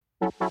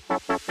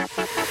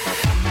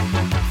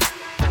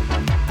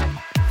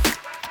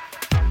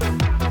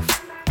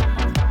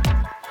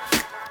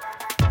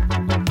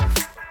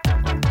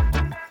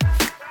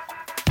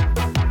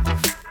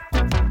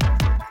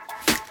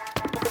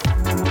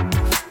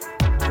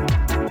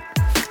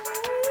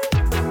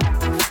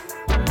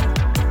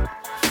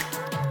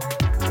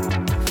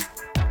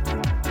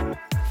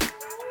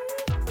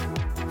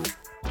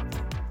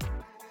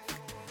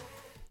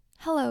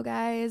Hello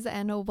guys,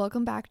 and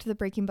welcome back to the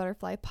Breaking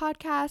Butterfly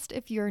podcast.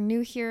 If you're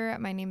new here,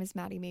 my name is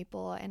Maddie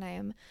Maple, and I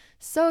am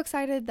so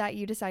excited that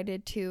you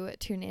decided to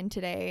tune in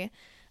today.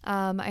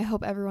 I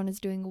hope everyone is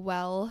doing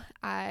well.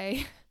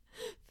 I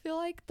feel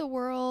like the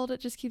world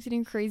just keeps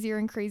getting crazier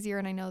and crazier,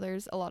 and I know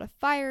there's a lot of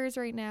fires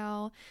right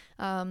now,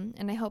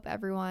 and I hope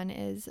everyone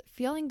is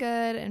feeling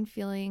good and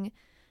feeling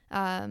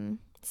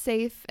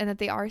safe, and that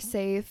they are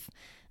safe.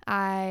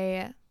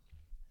 I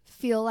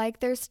feel like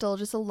there's still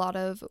just a lot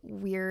of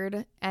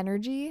weird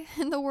energy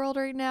in the world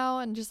right now,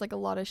 and just like a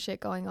lot of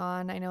shit going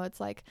on. I know it's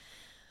like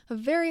a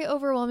very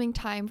overwhelming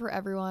time for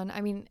everyone.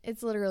 I mean,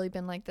 it's literally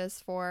been like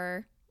this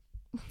for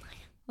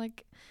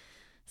like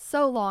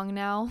so long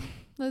now,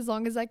 as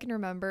long as I can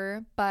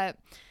remember. But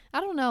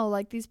I don't know,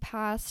 like these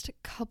past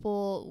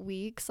couple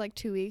weeks, like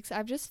 2 weeks,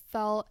 I've just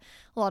felt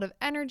a lot of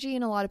energy,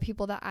 and a lot of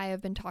people that I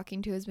have been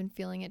talking to has been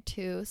feeling it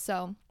too.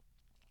 So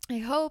I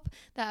hope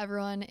that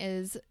everyone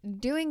is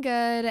doing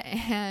good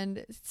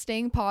and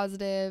staying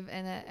positive,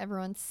 and that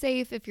everyone's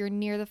safe if you're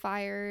near the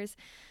fires.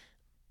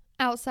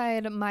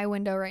 Outside my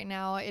window right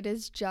now, it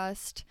is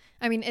just,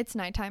 I mean, it's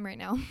nighttime right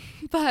now,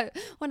 but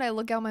when I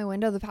look out my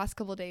window the past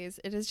couple days,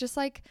 it is just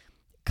like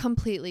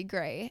completely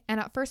gray. And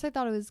at first I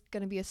thought it was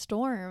going to be a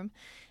storm,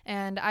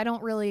 and I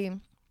don't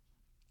really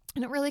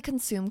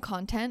consume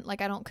content. Like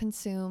I don't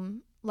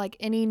consume like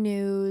any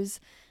news,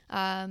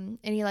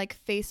 any like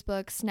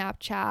Facebook,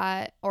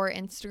 Snapchat, or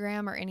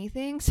Instagram or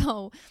anything.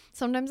 So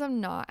sometimes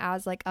I'm not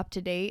as like up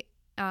to date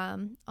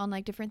on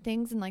like different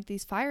things and like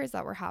these fires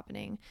that were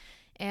happening.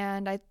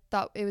 And I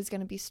thought it was going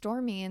to be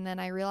stormy, and then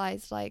I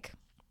realized like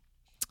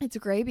it's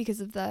gray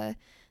because of the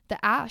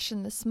ash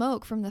and the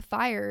smoke from the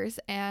fires,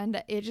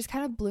 and it just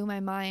kind of blew my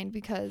mind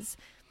because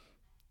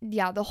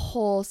yeah, the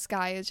whole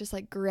sky is just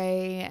like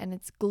gray, and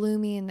it's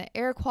gloomy, and the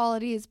air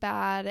quality is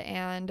bad,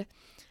 and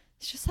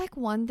it's just like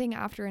one thing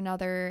after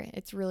another.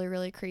 It's really,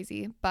 really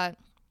crazy. But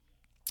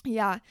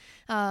yeah,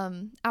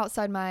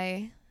 outside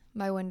my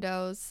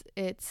windows,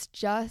 it's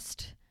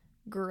just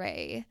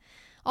gray.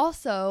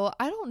 Also,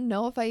 I don't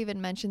know if I even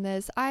mentioned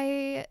this.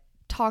 I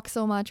talk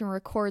so much and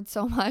record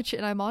so much,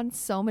 and I'm on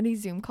so many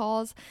Zoom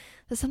calls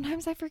that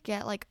sometimes I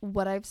forget like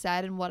what I've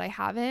said and what I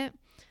haven't.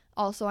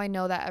 Also, I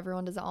know that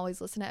everyone doesn't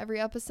always listen to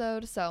every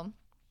episode, so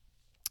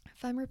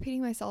if I'm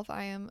repeating myself,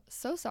 I am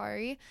so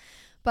sorry.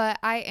 But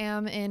I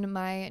am in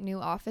my new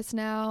office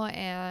now,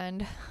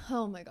 and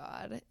oh my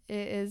God,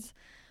 it is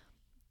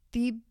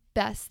the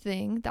best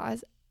thing that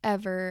has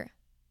ever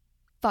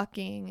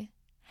fucking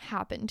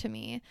happened to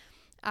me.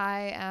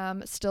 I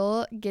am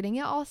still getting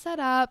it all set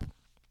up,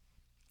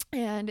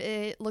 and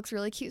it looks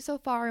really cute so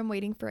far. I'm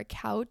waiting for a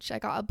couch. I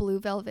got a blue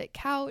velvet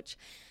couch.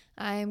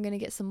 I'm going to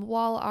get some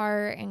wall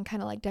art and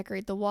kind of like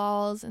decorate the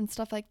walls and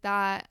stuff like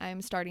that.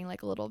 I'm starting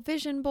like a little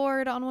vision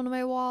board on one of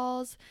my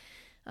walls.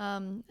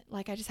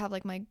 Like I just have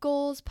like my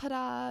goals put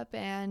up,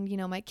 and you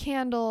know, my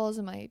candles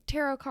and my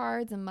tarot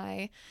cards, and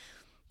my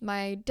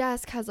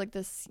desk has like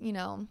this, you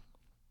know,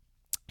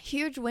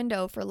 huge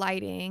window for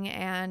lighting,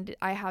 and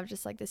I have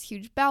just like this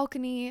huge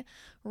balcony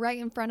right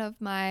in front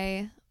of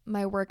my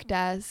work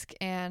desk,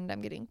 and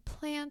I'm getting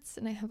plants,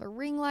 and I have a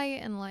ring light,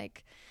 and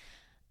like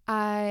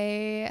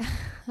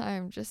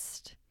I'm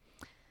just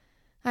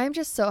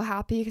so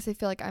happy because I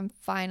feel like I'm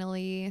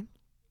finally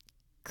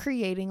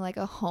creating like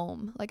a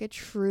home, like a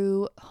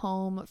true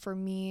home for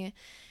me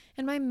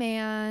and my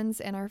mans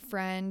and our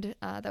friend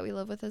that we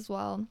live with as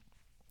well.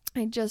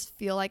 I just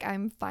feel like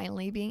I'm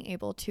finally being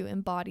able to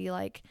embody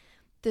like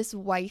this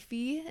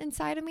wifey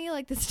inside of me,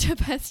 like this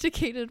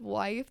domesticated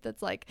wife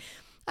that's like,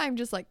 I'm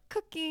just like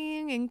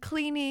cooking and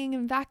cleaning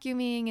and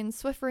vacuuming and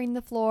Swiffering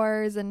the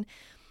floors, and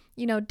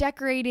you know,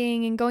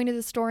 decorating and going to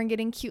the store and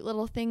getting cute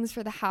little things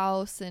for the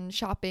house and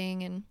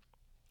shopping. And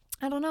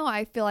I don't know,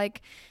 I feel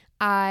like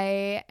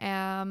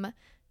now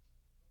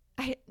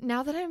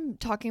that I'm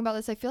talking about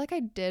this, I feel like I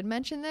did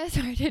mention this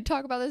or I did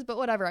talk about this, but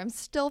whatever. I'm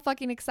still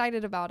fucking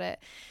excited about it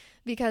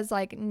because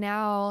like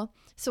now,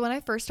 so when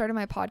I first started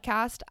my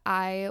podcast,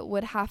 I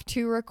would have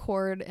to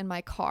record in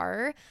my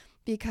car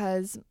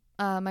because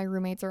my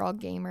roommates are all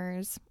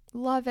gamers.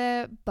 Love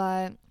it.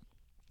 But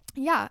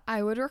yeah,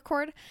 I would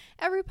record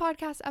every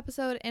podcast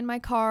episode in my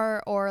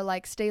car or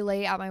like stay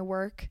late at my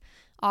work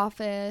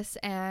office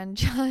and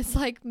just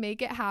like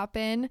make it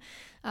happen.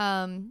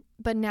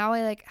 But now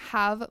I like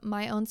have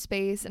my own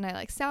space and I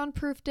like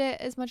soundproofed it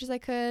as much as I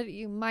could.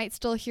 You might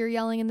still hear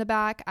yelling in the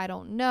back, I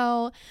don't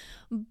know,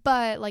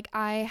 but like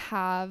I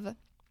have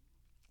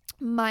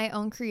my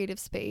own creative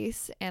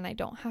space and I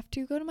don't have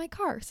to go to my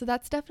car. So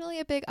that's definitely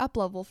a big up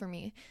level for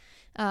me.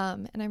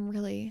 And I'm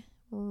really,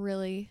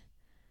 really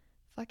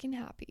fucking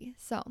happy.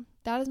 So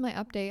that is my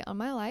update on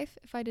my life,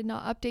 if I did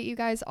not update you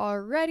guys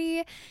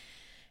already.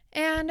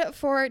 And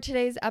for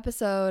today's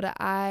episode,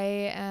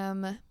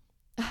 I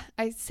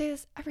say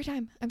this every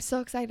time. I'm so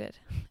excited.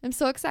 I'm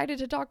so excited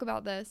to talk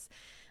about this.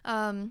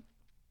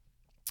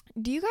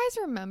 Do you guys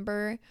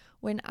remember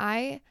when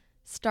I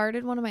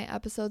started one of my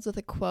episodes with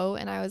a quote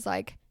and I was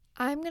like,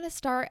 I'm going to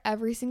start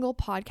every single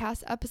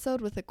podcast episode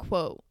with a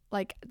quote.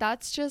 Like, I'm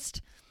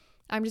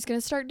just going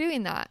to start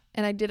doing that.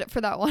 And I did it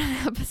for that one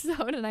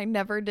episode and I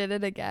never did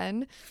it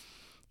again.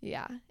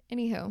 Yeah.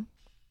 Anywho,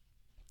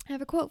 I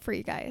have a quote for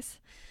you guys.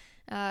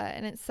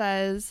 And it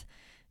says,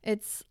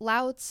 it's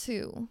Lao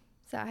Tzu.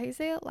 Is that how you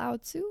say it? Lao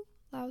Tzu?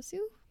 Lao Tzu?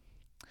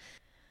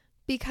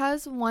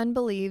 Because one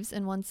believes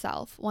in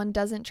oneself, one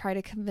doesn't try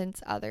to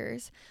convince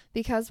others.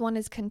 Because one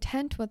is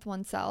content with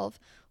oneself,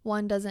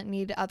 one doesn't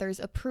need others'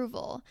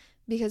 approval.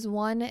 Because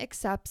one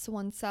accepts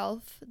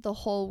oneself, the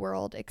whole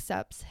world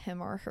accepts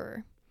him or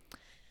her.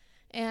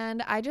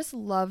 And I just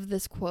love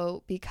this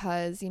quote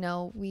because,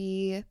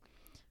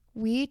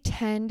 we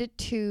tend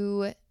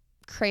to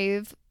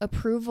crave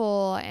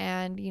approval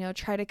and,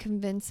 try to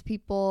convince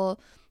people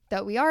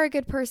that we are a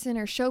good person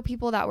or show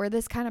people that we're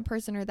this kind of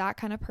person or that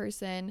kind of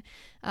person.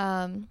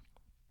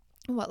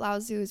 What Lao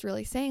Tzu is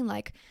really saying,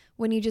 like,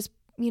 when you just,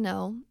 you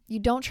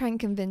don't try and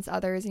convince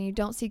others and you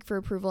don't seek for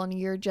approval and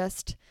you are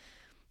just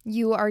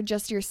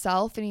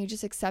yourself and you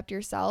just accept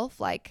yourself,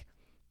 like,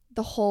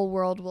 the whole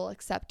world will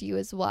accept you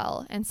as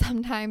well. And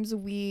sometimes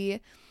we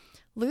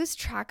lose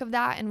track of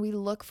that and we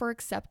look for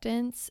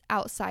acceptance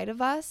outside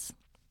of us.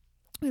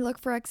 We look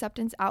for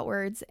acceptance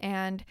outwards,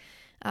 and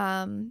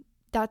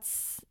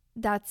that's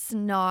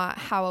not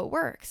how it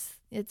works.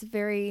 If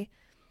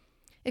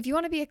you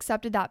want to be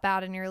accepted that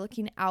bad and you're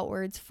looking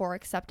outwards for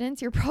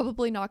acceptance, you're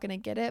probably not going to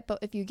get it. But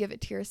if you give it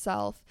to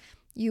yourself,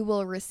 you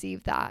will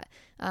receive that.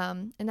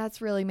 And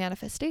that's really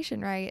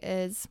manifestation, right?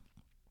 Is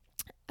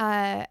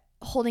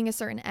holding a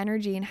certain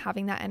energy and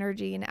having that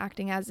energy and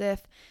acting as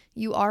if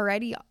you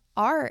already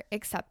are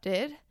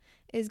accepted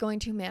is going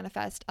to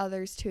manifest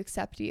others to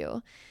accept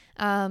you.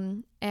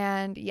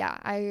 And yeah,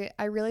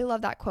 I really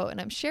love that quote,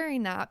 and I'm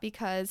sharing that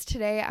because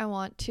today I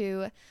want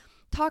to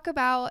talk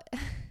about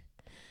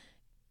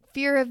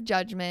fear of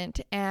judgment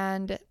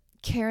and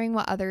caring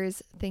what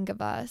others think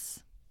of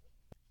us.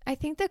 I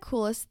think the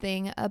coolest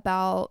thing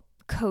about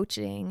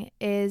coaching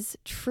is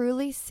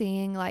truly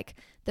seeing like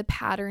the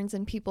patterns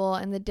in people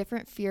and the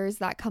different fears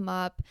that come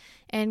up,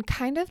 and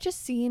kind of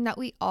just seeing that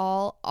we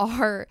all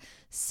are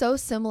so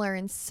similar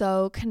and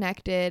so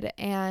connected,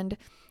 and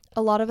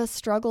a lot of us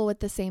struggle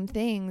with the same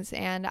things.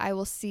 And I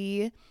will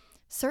see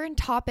certain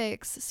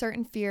topics,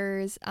 certain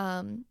fears,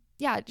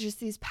 just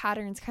these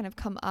patterns kind of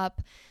come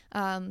up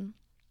in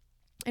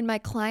my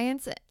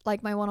clients,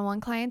 like my one-on-one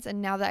clients.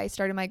 And now that I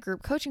started my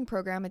group coaching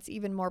program, it's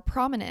even more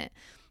prominent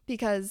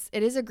because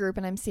it is a group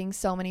and I'm seeing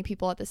so many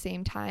people at the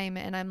same time.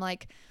 And I'm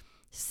like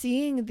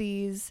seeing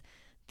these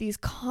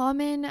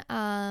common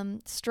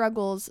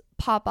struggles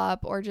pop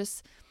up, or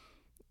just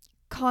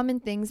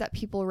common things that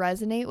people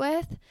resonate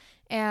with.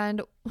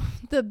 And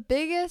the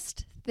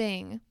biggest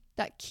thing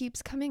that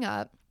keeps coming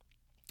up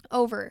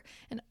over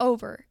and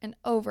over and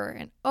over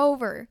and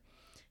over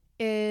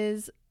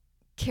is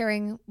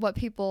caring what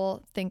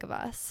people think of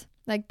us.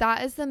 Like,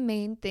 that is the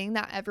main thing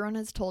that everyone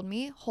has told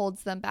me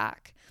holds them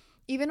back.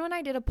 Even when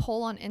I did a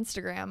poll on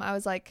Instagram, I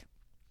was like,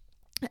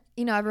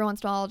 every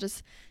once in a while I'll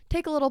just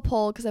take a little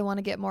poll because I want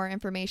to get more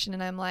information.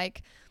 And I'm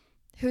like,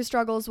 who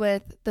struggles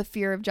with the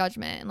fear of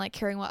judgment and like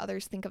caring what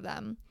others think of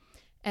them?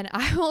 And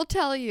I will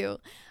tell you,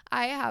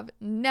 I have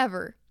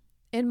never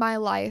in my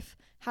life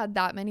had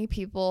that many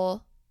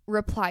people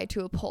reply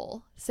to a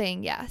poll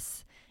saying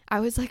yes. I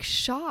was like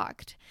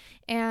shocked.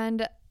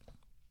 And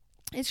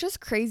it's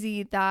just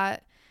crazy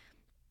that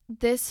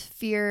this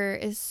fear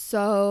is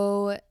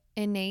so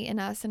innate in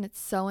us, and it's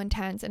so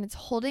intense, and it's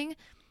holding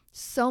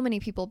so many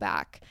people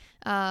back.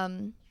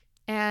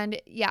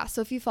 And yeah, so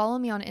if you follow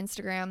me on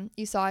Instagram,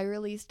 you saw I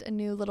released a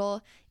new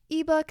little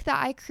ebook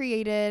that I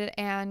created,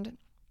 and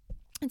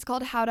it's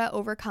called How to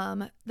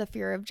Overcome the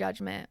Fear of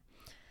Judgment,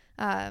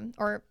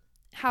 or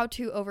How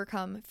to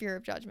Overcome Fear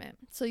of Judgment,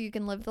 so you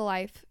can live the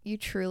life you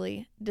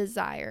truly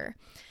desire.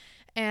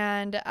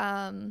 And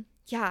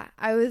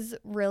I was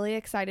really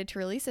excited to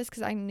release this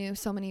because I knew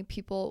so many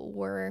people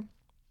were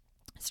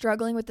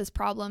struggling with this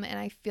problem, and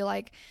I feel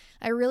like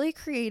I really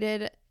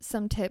created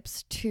some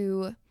tips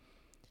to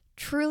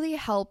truly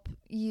help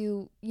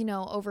you,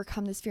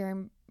 overcome this fear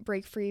and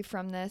break free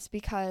from this,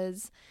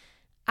 because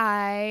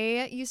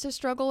I used to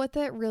struggle with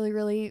it really,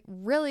 really,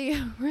 really,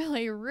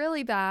 really,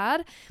 really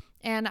bad.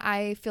 And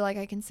I feel like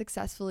I can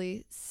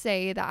successfully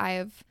say that I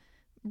have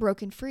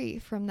broken free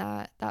from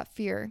that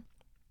fear.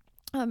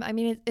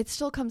 It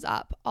still comes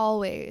up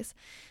always.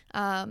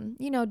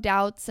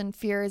 Doubts and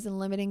fears and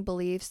limiting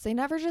beliefs, they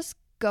never just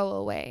go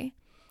away.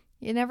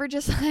 You never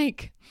just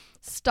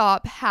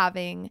stop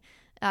having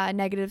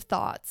negative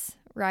thoughts,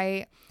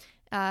 right?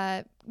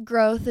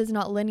 Growth is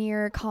not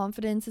linear.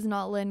 Confidence is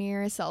not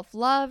linear.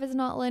 Self-love is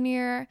not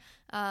linear.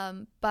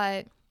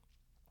 But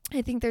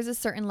I think there's a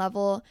certain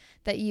level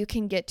that you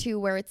can get to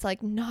where it's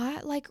like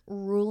not like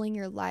ruling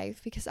your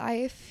life, because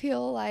I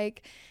feel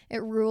like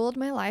it ruled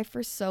my life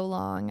for so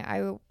long.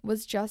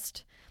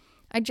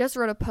 I just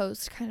wrote a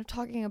post kind of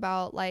talking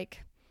about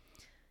like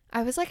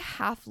I was like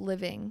half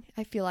living,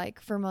 I feel like,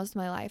 for most of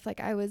my life.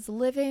 Like I was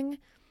living,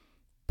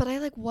 but I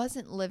like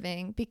wasn't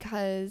living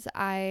because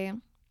I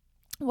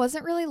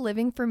wasn't really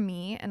living for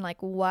me and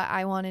like what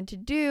I wanted to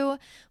do,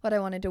 what I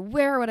wanted to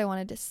wear, what I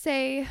wanted to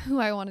say, who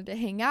I wanted to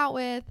hang out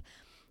with.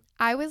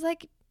 I was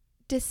like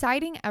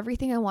deciding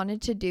everything I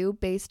wanted to do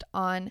based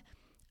on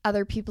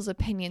other people's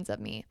opinions of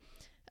me.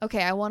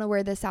 Okay, I want to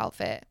wear this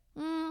outfit.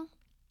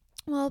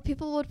 Well,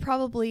 people would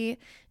probably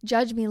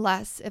judge me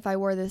less if I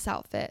wore this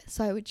outfit,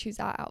 so I would choose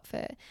that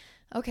outfit.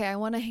 Okay, I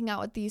want to hang out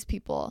with these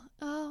people.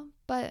 Oh,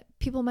 but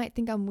people might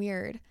think I'm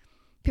weird.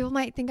 People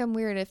might think I'm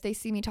weird if they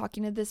see me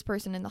talking to this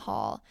person in the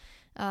hall.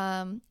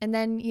 And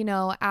then, you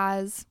know,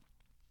 as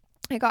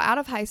I got out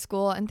of high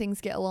school and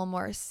things get a little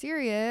more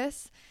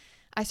serious,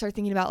 I start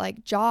thinking about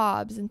like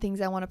jobs and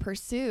things I want to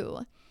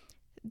pursue.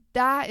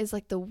 That is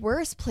like the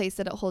worst place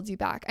that it holds you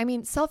back. I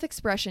mean,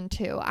 self-expression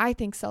too. I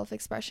think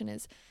self-expression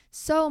is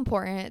so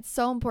important. It's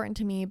so important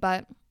to me.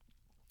 But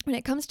when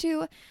it comes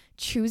to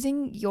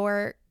choosing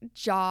your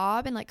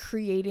job and like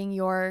creating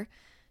your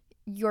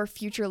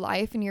future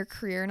life and your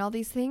career and all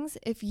these things,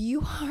 if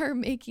you are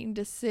making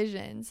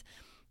decisions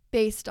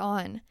based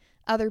on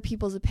other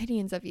people's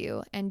opinions of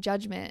you and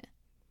judgment,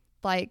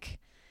 like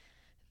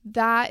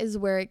that is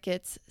where it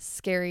gets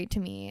scary to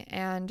me.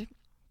 And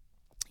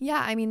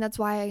yeah, I mean, that's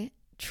why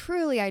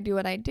I do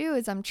what I do,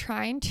 is I'm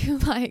trying to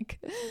like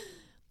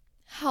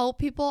help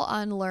people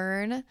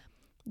unlearn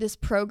this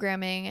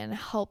programming and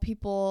help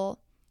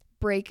people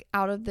break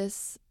out of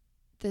this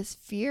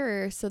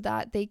fear so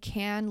that they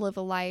can live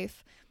a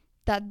life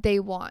that they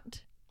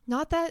want.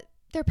 Not that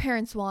their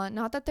parents want,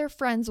 not that their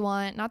friends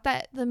want, not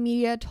that the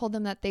media told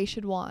them that they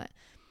should want.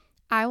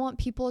 I want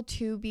people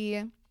to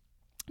be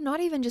not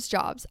even just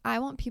jobs. I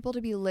want people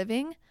to be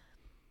living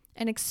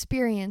and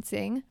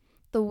experiencing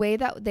the way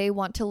that they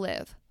want to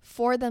live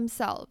for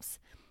themselves,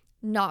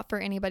 not for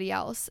anybody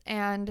else.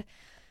 And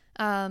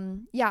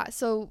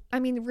so I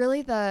mean,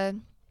 really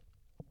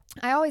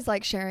I always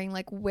like sharing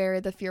like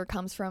where the fear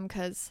comes from,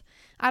 because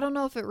I don't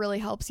know if it really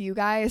helps you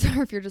guys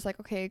or if you're just like,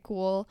 okay,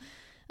 cool.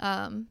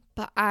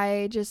 But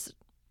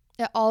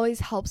it always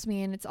helps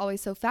me, and it's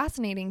always so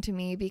fascinating to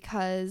me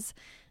because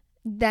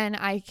then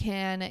I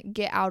can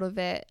get out of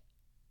it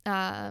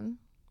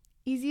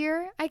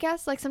easier, I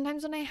guess. Like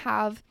sometimes when I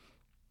have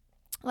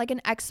like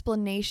an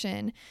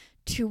explanation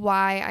to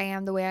why I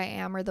am the way I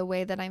am or the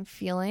way that I'm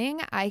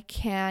feeling, I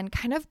can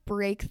kind of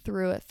break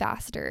through it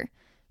faster,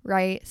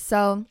 right?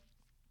 So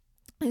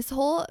this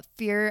whole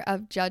fear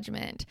of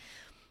judgment,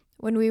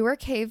 when we were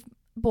cave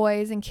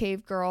boys and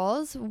cave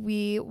girls,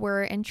 we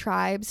were in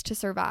tribes to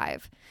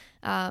survive.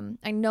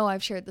 I know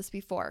I've shared this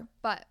before,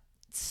 but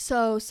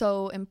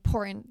so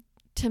important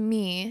to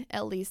me,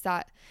 at least,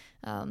 that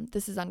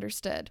this is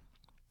understood.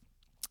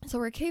 So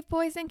we're cave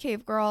boys and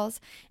cave girls,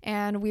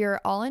 and we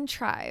are all in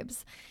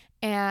tribes,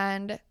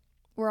 and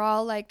we're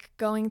all like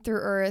going through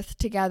Earth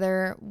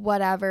together,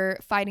 whatever,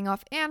 fighting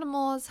off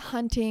animals,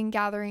 hunting,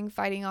 gathering,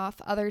 fighting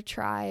off other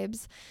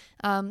tribes.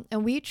 And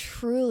we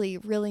truly,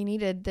 really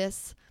needed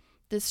this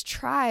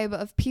tribe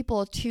of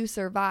people to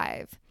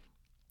survive.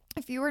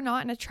 If you were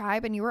not in a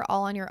tribe and you were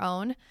all on your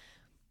own,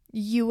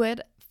 you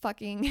would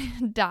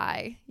fucking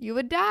die. You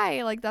would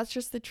die. Like, that's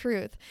just the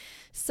truth.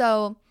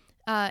 So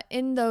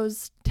in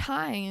those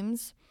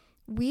times,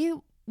 we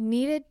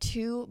needed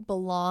to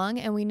belong,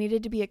 and we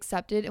needed to be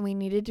accepted, and we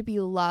needed to be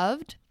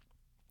loved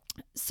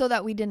so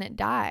that we didn't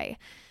die.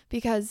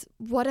 Because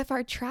what if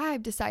our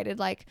tribe decided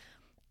like,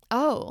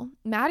 oh,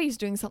 Maddie's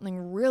doing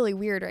something really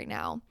weird right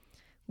now,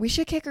 we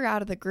should kick her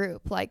out of the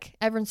group. Like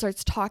everyone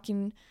starts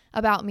talking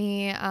about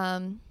me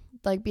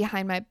like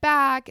behind my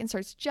back and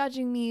starts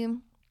judging me,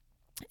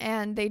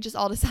 and they just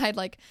all decide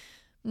like,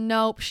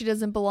 nope, she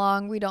doesn't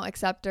belong, we don't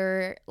accept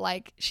her,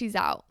 like she's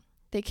out.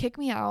 They kick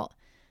me out.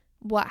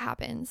 What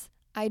happens?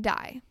 I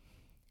die.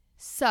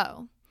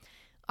 So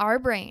our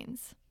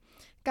brains,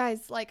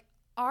 guys, like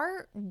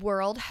our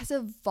world has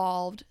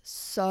evolved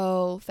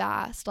so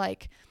fast.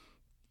 Like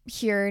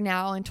here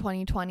now in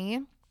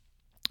 2020,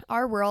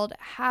 our world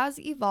has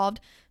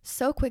evolved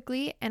so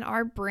quickly, and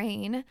our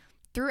brain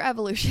through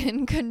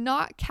evolution could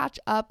not catch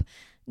up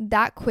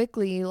that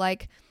quickly.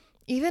 Like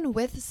even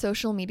with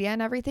social media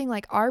and everything,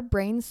 like our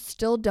brains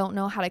still don't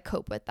know how to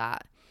cope with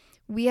that.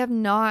 We have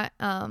not,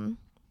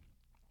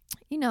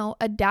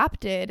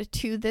 adapted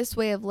to this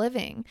way of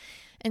living.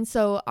 And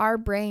so our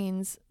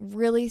brains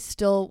really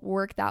still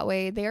work that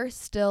way. They're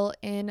still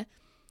in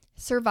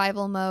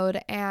survival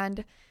mode.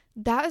 And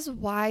that is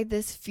why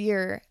this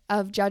fear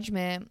of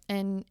judgment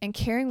and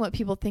caring what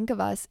people think of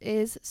us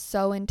is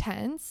so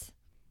intense.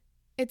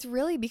 It's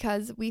really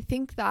because we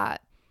think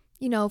that,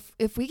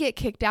 if we get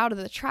kicked out of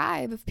the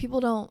tribe, if people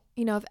don't,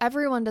 if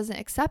everyone doesn't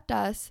accept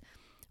us,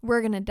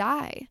 we're going to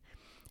die.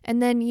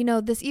 And then,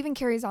 this even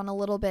carries on a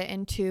little bit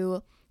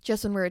into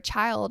just when we're a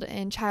child,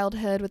 in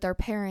childhood with our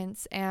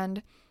parents,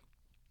 and,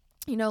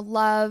 you know,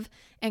 love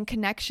and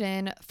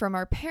connection from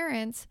our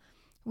parents,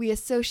 we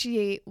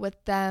associate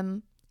with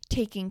them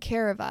taking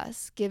care of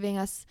us, giving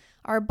us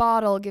our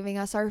bottle, giving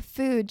us our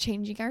food,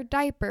 changing our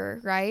diaper,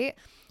 right?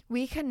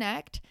 We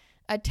connect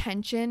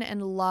attention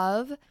and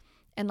love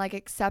and like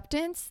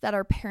acceptance that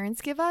our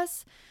parents give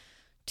us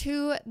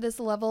to this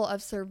level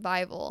of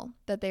survival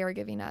that they are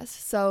giving us.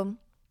 So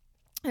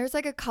there's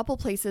like a couple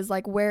places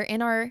like where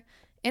in our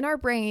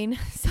brain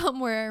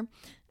somewhere,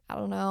 I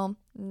don't know,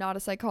 not a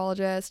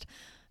psychologist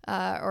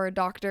or a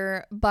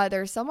doctor, but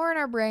there's somewhere in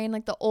our brain,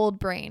 like the old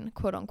brain,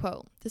 quote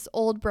unquote, this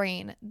old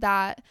brain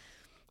that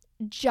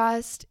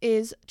just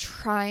is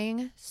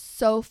trying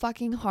so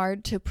fucking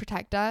hard to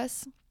protect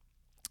us,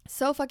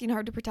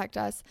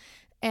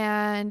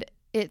 and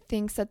it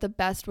thinks that the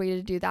best way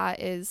to do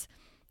that is,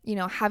 you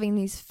know, having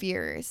these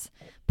fears,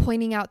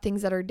 pointing out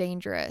things that are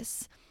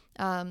dangerous.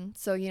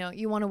 So, you know,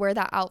 you want to wear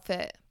that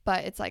outfit,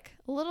 but it's like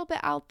a little bit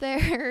out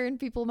there and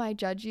people might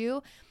judge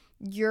you.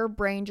 Your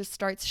brain just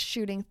starts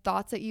shooting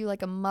thoughts at you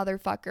like a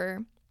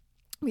motherfucker.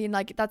 I mean,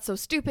 like, that's so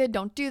stupid.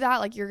 Don't do that.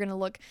 Like, you're going to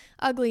look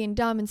ugly and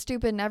dumb and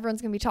stupid and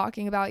everyone's going to be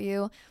talking about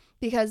you,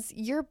 because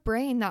your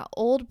brain, that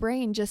old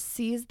brain, just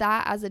sees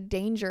that as a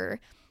danger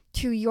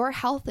to your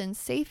health and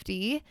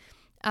safety,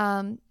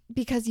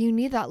 because you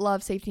need that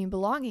love, safety, and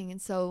belonging.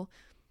 And so,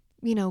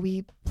 you know,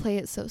 we play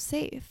it so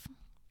safe.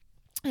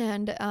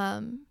 And,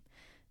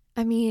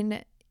 I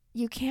mean,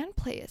 you can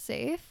play it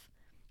safe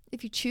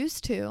if you choose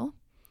to.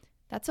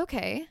 That's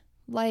okay.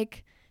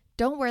 Like,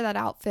 don't wear that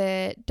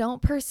outfit.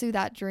 Don't pursue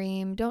that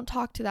dream. Don't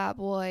talk to that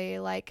boy.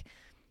 Like,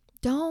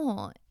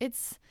 don't.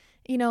 It's,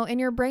 you know, in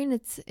your brain,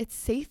 it's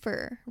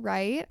safer,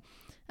 right?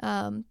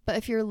 But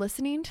if you're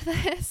listening to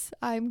this,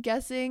 I'm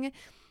guessing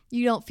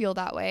you don't feel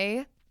that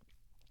way.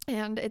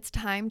 And it's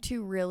time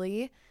to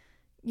really,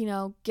 you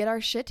know, get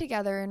our shit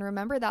together and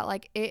remember that,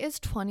 like, it is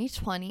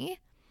 2020.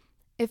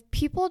 If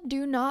people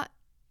do not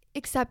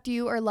accept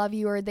you or love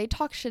you, or they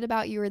talk shit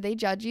about you, or they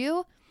judge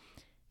you,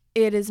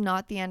 it is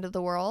not the end of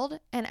the world.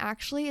 And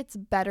actually, it's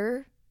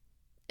better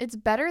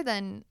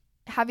than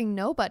having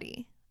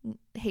nobody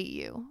hate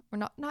you, or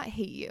not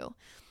hate you.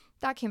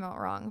 That came out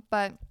wrong.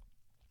 But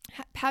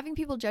having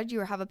people judge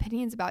you or have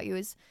opinions about you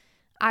is,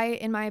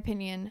 in my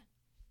opinion,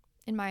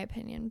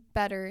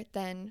 better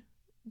than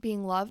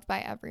being loved by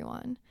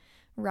everyone,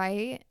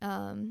 right?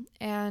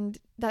 And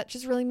that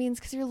just really means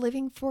because you're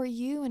living for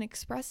you and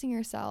expressing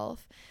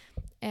yourself.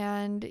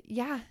 And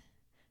yeah,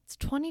 it's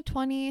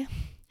 2020.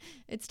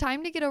 It's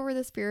time to get over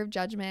this fear of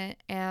judgment.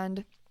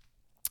 And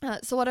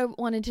so what I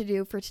wanted to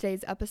do for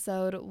today's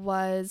episode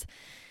was,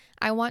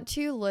 I want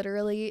to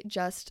literally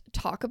just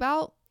talk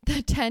about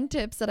the 10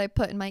 tips that I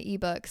put in my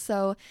ebook.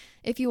 So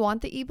if you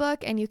want the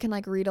ebook and you can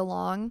like read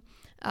along,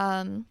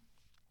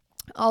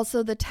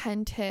 also the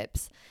 10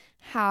 tips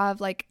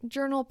have like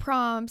journal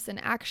prompts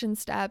and action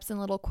steps and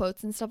little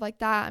quotes and stuff like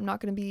that. I'm not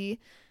going to be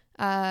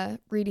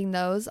reading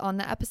those on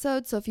the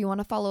episode. So if you want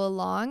to follow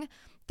along,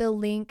 the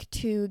link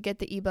to get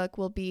the ebook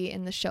will be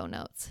in the show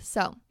notes.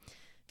 So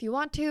if you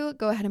want to,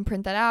 go ahead and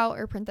print that out,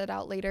 or print that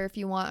out later if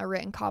you want a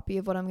written copy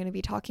of what I'm going to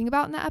be talking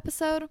about in the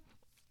episode.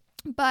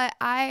 But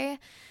I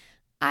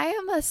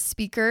am a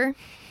speaker.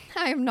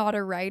 I am not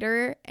a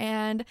writer,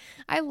 and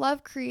I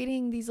love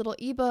creating these little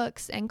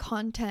ebooks and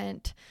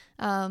content.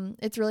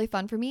 It's really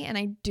fun for me, and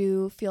I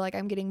do feel like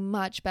I'm getting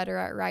much better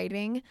at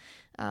writing.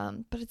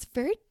 But it's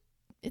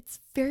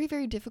very,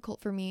 very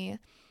difficult for me.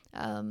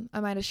 I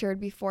might have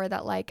shared before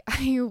that like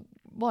I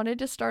wanted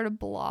to start a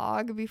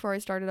blog before I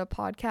started a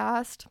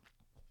podcast.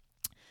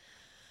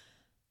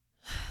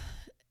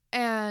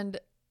 And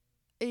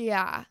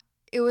yeah,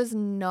 it was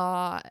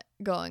not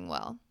going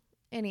well.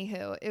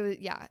 Anywho,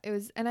 it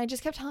was, and I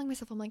just kept telling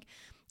myself, I'm like,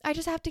 I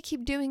just have to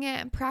keep doing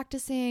it and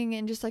practicing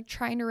and just like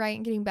trying to write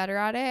and getting better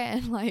at it.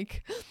 And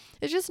like,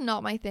 it's just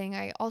not my thing.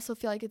 I also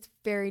feel like it's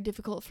very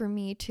difficult for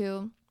me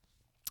to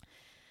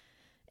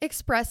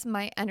express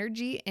my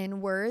energy in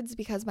words,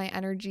 because my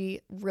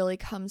energy really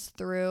comes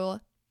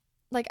through.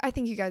 Like, I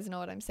think you guys know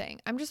what I'm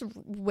saying. I'm just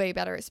way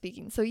better at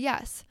speaking. So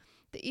yes,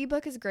 the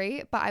ebook is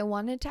great, but I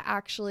wanted to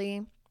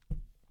actually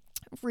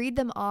read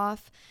them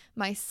off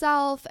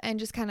myself and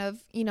just kind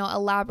of, you know,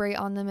 elaborate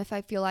on them if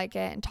I feel like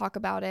it and talk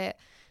about it.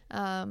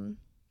 And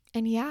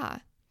yeah,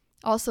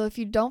 also, if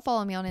you don't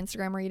follow me on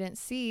Instagram, or you didn't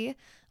see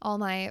all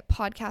my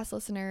podcast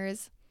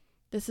listeners,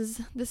 this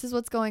is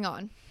what's going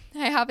on.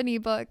 I have an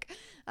ebook.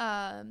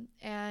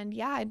 And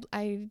yeah,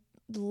 I'd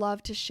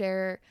love to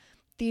share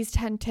these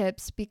 10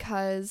 tips,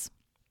 because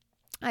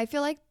I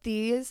feel like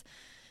these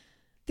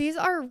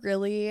are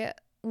really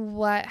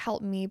what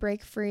helped me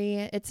break free.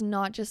 It's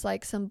not just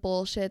like some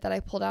bullshit that I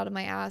pulled out of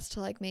my ass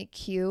to like make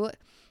cute.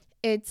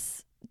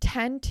 It's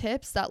 10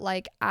 tips that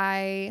like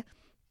I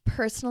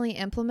personally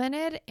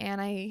implemented,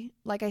 and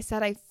like I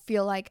said, I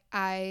feel like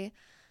I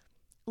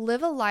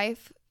live a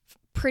life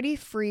pretty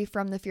free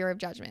from the fear of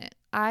judgment.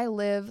 I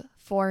live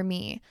for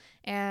me,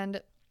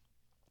 and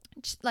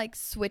like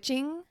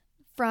switching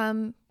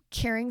from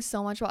caring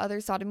so much what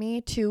others thought of me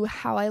to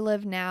how I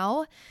live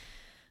now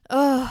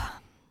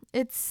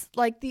it's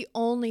like the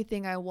only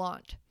thing I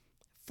want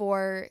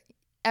for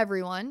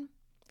everyone,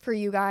 for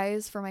you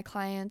guys, for my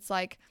clients.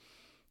 Like,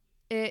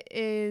 it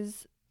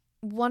is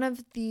one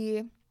of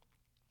the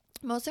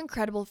most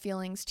incredible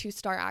feelings to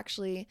start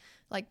actually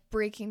like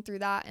breaking through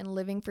that and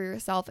living for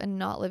yourself and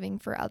not living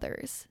for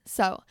others.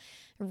 So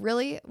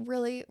really,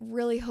 really,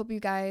 really hope you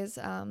guys,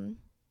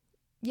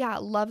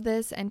 love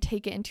this and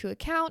take it into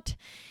account.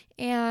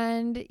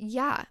 And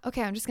yeah,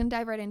 okay, I'm just going to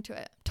dive right into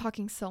it. I'm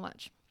talking so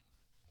much.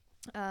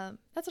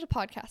 That's what a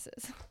podcast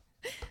is.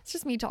 It's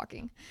just me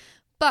talking.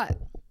 But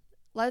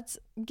let's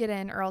get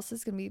in, or else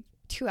it's going to be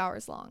 2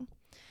 hours long.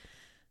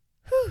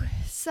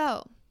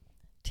 So,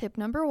 tip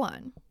number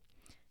 1.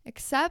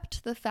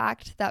 Accept the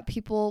fact that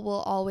people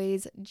will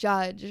always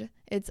judge.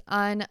 It's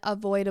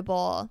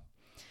unavoidable.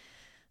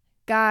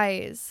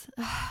 Guys,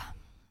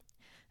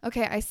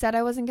 okay, I said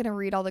I wasn't going to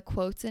read all the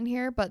quotes in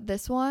here, but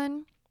this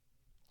one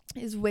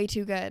is way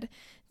too good.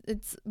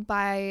 It's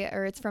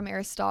from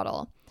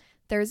Aristotle.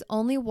 There's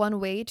only one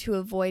way to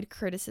avoid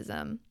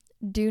criticism.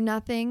 Do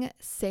nothing,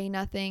 say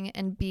nothing,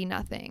 and be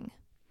nothing.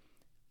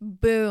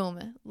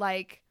 Boom.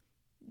 Like,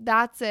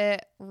 that's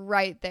it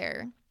right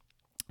there.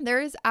 There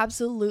is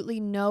absolutely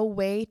no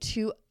way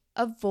to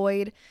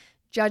avoid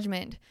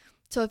judgment.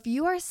 So if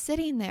you are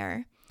sitting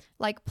there,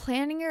 like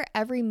planning your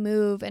every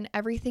move and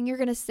everything you're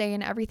going to say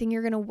and everything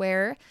you're going to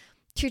wear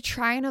to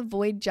try and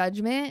avoid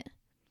judgment,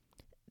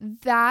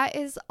 that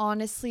is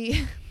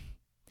honestly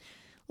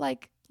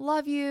like,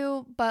 love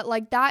you, but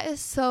like that is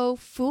so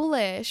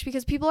foolish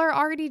because people are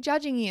already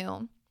judging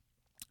you.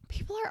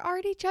 People are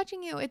already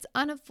judging you. It's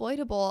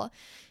unavoidable.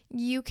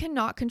 You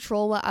cannot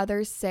control what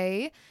others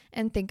say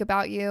and think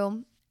about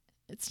you.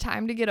 It's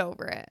time to get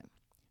over it.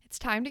 It's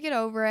time to get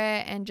over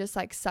it and just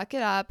like suck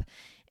it up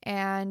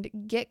and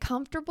get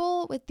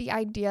comfortable with the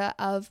idea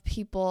of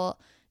people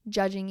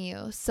judging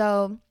you.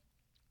 So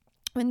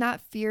when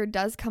that fear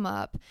does come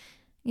up,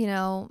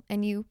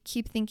 and you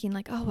keep thinking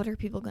like, oh, what are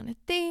people going to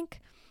think?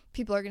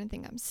 People are going to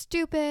think I'm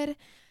stupid.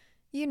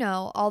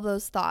 All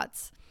those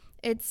thoughts.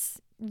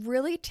 It's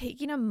really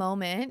taking a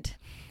moment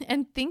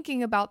and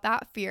thinking about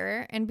that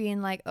fear and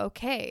being like,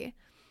 okay,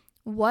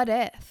 what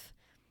if?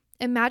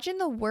 Imagine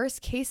the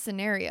worst case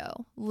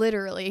scenario,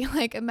 literally.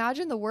 Like,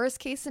 imagine the worst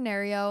case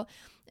scenario.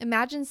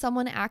 Imagine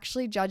someone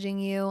actually judging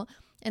you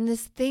and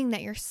this thing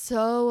that you're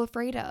so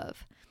afraid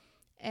of.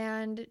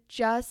 And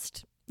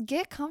just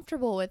get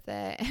comfortable with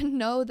it and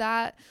know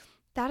that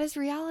that is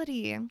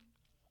reality.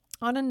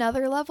 On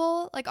another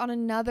level, like on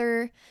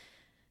another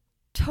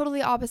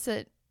totally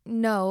opposite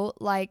note,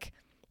 like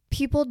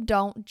people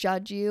don't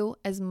judge you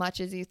as much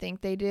as you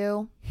think they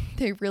do.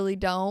 They really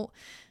don't.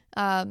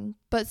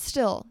 But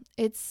still,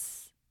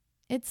 it's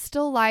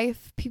still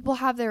life. People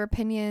have their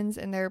opinions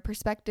and their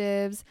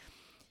perspectives.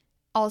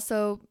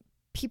 Also,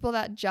 people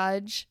that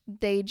judge,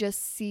 they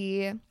just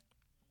see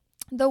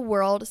the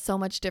world so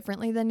much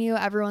differently than you.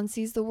 Everyone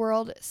sees the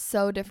world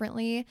so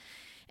differently.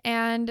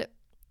 And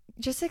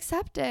just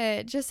accept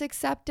it. Just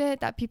accept it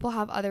that people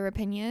have other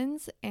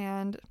opinions.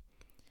 And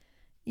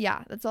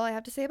yeah, that's all I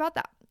have to say about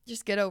that.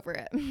 Just get over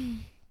it.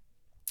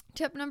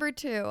 Tip number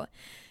 2,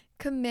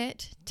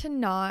 commit to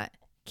not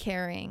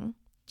caring.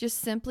 Just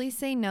simply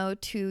say no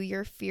to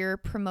your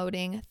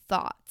fear-promoting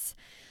thoughts.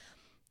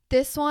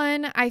 This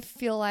one, I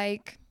feel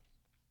like,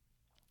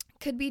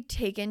 could be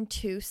taken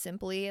too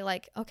simply.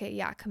 Like, okay,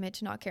 yeah, commit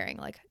to not caring.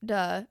 Like,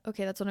 duh.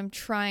 Okay, that's what I'm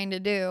trying to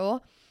do.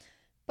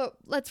 But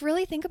let's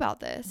really think about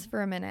this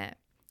for a minute.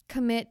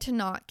 Commit to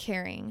not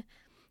caring.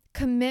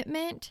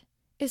 Commitment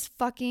is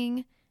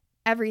fucking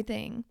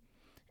everything.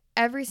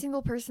 Every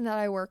single person that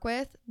I work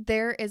with,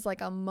 there is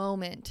like a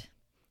moment,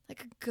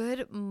 like a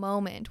good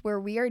moment where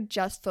we are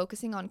just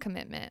focusing on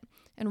commitment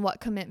and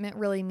what commitment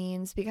really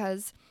means.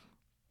 Because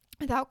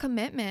without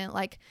commitment,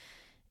 like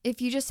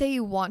if you just say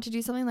you want to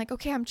do something, like,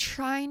 okay, I'm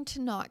trying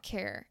to not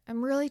care.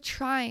 I'm really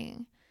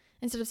trying.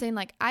 Instead of saying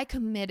like, I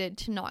committed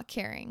to not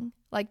caring.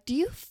 Like, do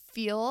you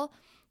feel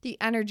the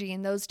energy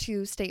in those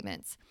two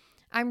statements?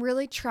 I'm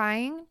really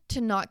trying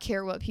to not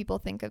care what people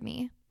think of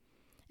me.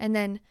 And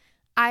then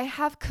I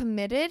have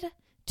committed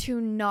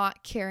to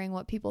not caring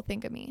what people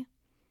think of me.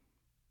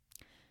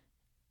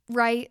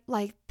 Right?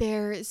 Like,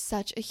 there is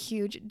such a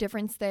huge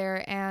difference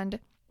there. And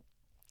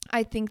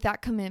I think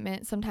that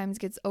commitment sometimes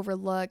gets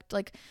overlooked.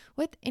 Like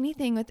with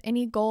anything, with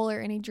any goal or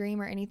any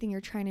dream or anything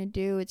you're trying to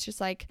do, it's just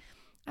like,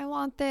 I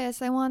want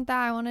this, I want that,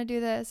 I want to do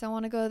this, I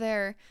want to go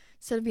there.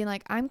 Instead of being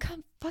like, I'm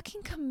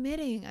fucking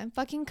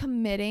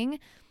committing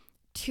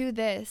to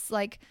this.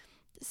 Like,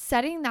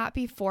 setting that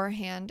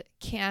beforehand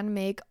can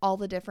make all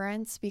the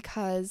difference,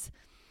 because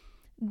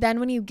then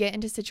when you get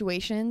into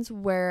situations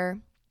where,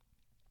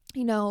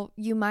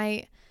 you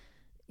might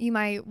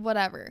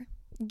whatever,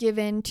 give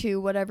in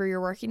to whatever you're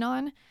working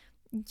on,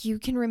 you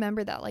can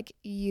remember that like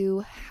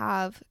you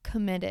have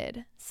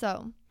committed.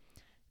 So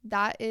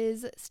that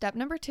is step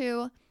number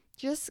 2.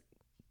 Just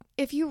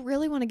if you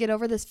really want to get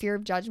over this fear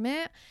of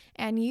judgment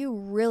and you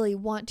really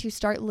want to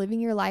start living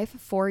your life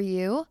for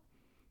you,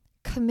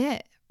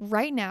 commit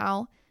right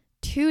now,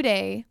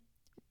 today,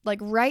 like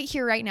right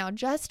here, right now,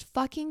 just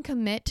fucking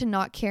commit to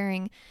not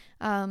caring.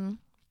 And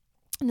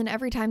then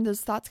every time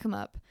those thoughts come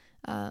up,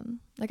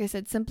 like I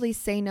said, simply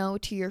say no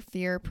to your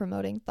fear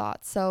promoting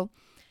thoughts. So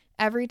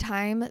every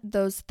time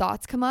those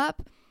thoughts come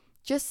up,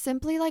 just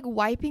simply like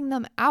wiping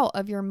them out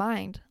of your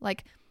mind,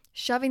 like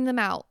shoving them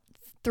out,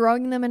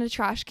 throwing them in a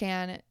trash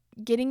can,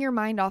 getting your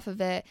mind off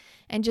of it,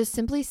 and just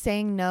simply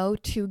saying no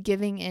to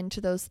giving into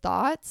those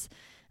thoughts.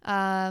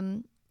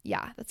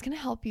 Yeah, that's going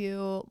to help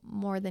you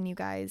more than you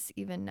guys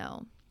even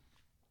know.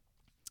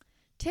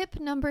 Tip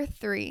number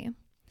 3,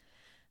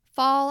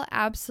 fall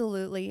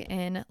absolutely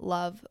in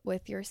love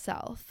with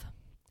yourself.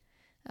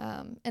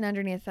 And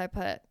underneath I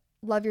put,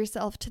 love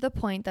yourself to the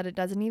point that it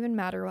doesn't even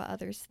matter what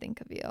others think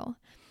of you.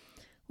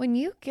 When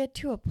you get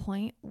to a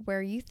point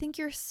where you think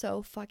you're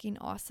so fucking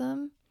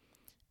awesome,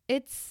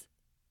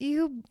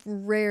 you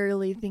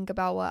rarely think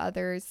about what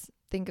others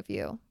think of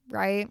you,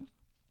 right?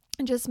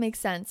 It just makes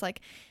sense.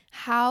 Like,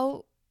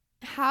 how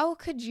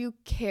could you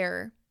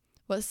care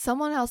what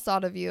someone else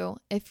thought of you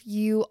if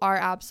you are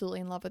absolutely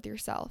in love with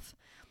yourself?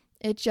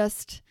 It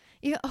just,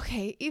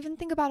 even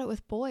think about it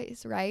with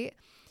boys, right?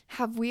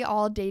 Have we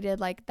all dated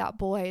like that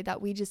boy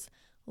that we just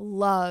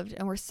loved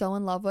and we're so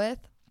in love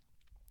with?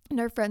 And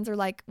our friends are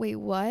like, wait,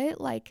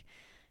 what? Like,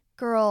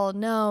 girl,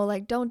 no,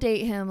 like, don't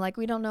date him. Like,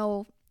 we don't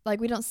know,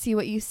 like, we don't see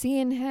what you see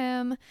in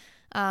him.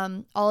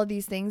 All of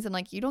these things. And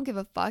like, you don't give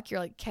a fuck. You're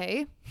like,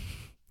 okay,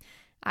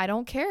 I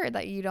don't care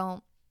that you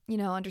don't,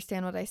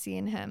 understand what I see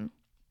in him.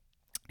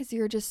 So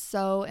you're just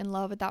so in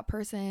love with that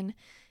person.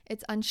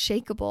 It's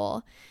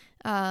unshakable.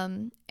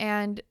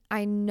 And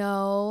I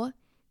know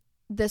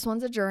this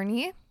one's a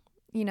journey.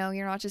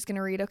 You're not just going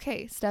to read,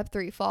 okay, step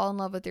 3, fall in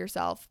love with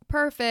yourself.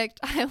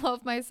 Perfect. I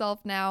love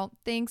myself now.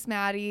 Thanks,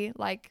 Maddie.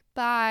 Like,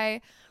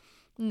 bye.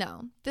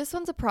 No, this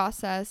one's a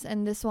process.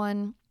 And this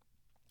one,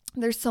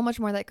 there's so much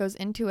more that goes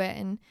into it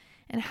and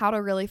how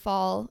to really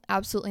fall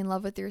absolutely in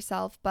love with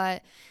yourself.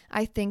 But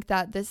I think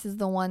that this is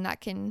the one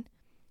that can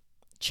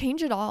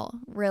change it all,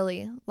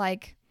 really.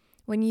 Like,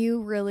 when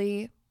you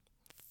really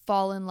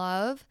fall in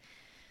love,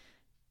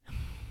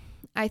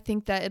 I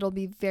think that it'll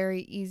be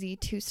very easy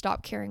to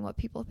stop caring what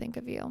people think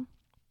of you.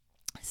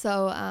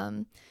 So,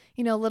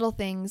 little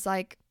things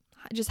like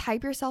just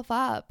hype yourself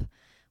up,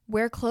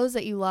 wear clothes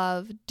that you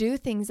love, do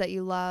things that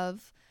you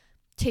love,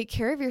 take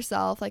care of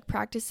yourself, like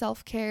practice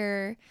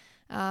self-care,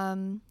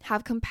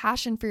 have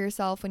compassion for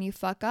yourself when you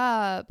fuck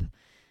up,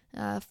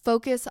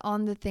 focus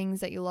on the things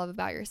that you love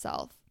about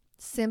yourself.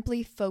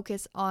 Simply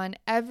focus on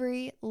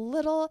every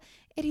little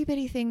itty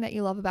bitty thing that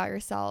you love about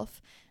yourself.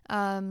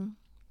 And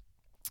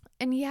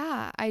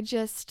yeah,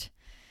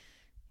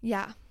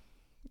 that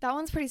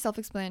one's pretty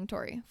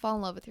self-explanatory. Fall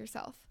in love with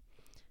yourself.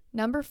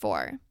 Number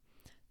 4,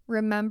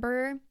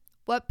 remember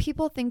what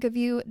people think of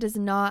you does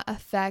not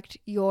affect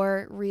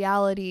your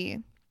reality.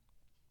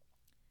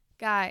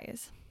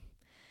 Guys,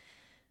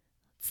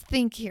 let's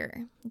think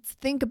here. Let's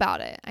think about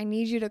it. I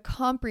need you to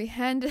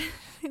comprehend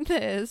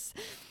this.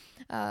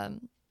 I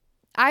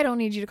don't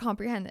need you to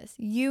comprehend this.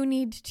 You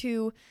need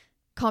to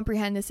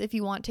comprehend this if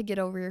you want to get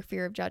over your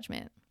fear of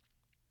judgment.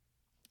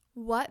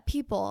 What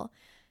people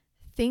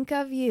think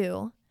of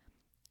you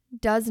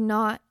does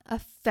not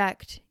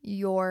affect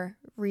your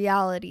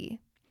reality.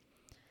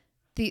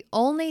 The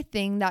only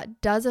thing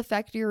that does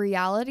affect your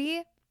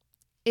reality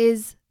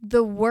is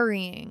the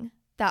worrying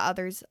that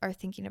others are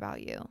thinking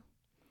about you.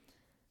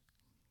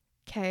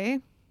 Okay?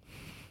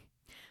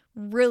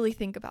 Really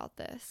think about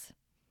this.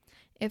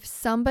 If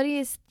somebody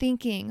is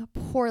thinking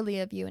poorly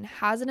of you and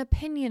has an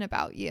opinion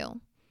about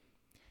you,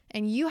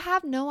 and you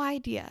have no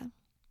idea,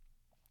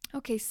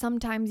 okay,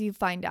 sometimes you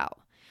find out.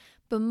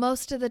 But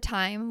most of the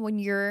time when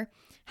you're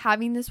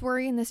having this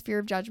worry and this fear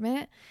of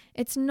judgment,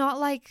 it's not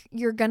like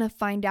you're going to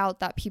find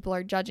out that people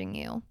are judging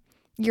you.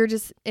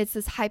 It's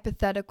this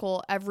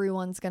hypothetical,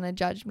 everyone's going to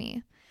judge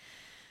me.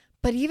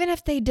 But even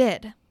if they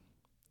did,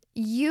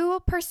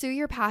 you pursue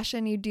your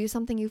passion, you do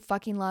something you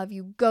fucking love,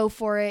 you go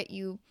for it,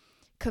 you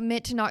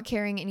commit to not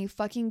caring, and you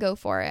fucking go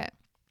for it.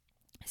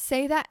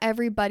 Say that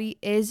everybody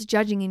is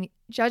judging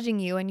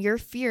you and your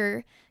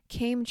fear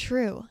came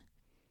true.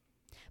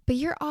 But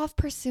you're off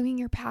pursuing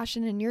your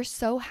passion and you're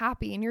so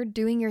happy and you're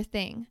doing your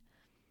thing.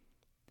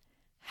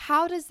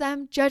 How does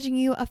them judging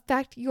you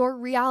affect your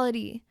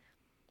reality?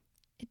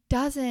 It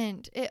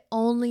doesn't. It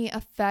only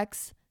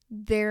affects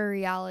their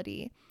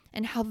reality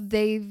and how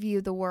they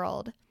view the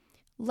world.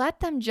 Let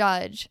them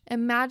judge.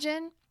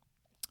 Imagine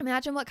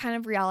what kind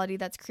of reality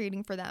that's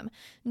creating for them.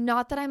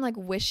 Not that I'm like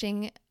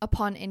wishing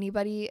upon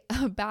anybody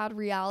a bad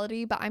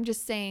reality, but I'm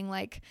just saying,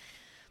 like,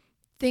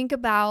 think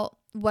about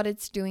what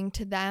it's doing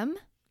to them.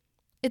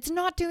 It's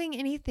not doing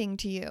anything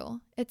to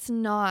you. It's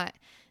not.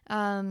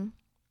 And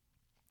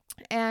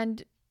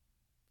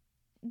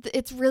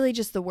it's really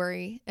just the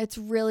worry. It's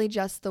really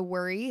just the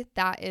worry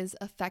that is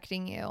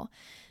affecting you.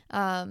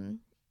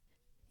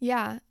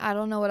 Yeah, I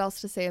don't know what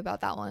else to say about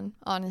that one,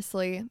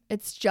 honestly.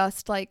 It's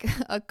just like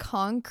a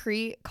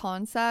concrete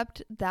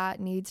concept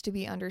that needs to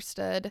be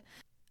understood.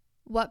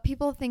 What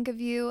people think of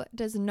you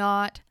does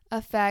not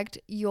affect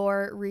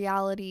your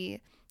reality.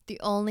 The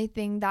only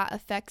thing that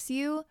affects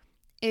you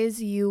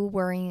is you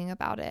worrying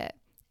about it.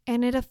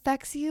 And it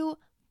affects you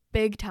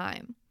big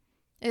time.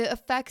 It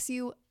affects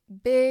you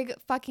big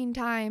fucking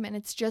time. And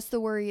it's just the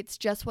worry. It's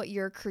just what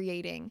you're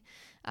creating.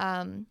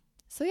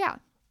 So yeah,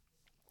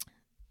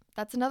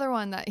 that's another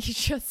one that you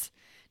just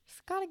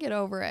got to get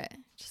over it.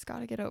 Just got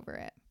to get over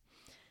it.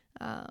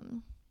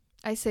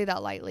 I say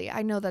that lightly.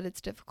 I know that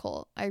it's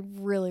difficult. I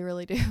really,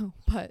 really do.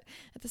 But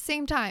at the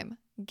same time,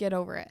 get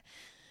over it.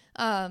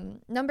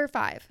 Number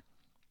 5.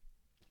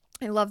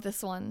 I love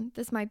this one.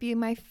 This might be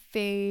my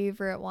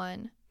favorite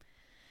one.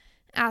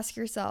 Ask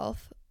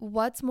yourself,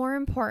 what's more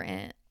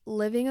important,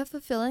 living a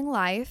fulfilling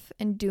life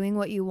and doing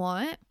what you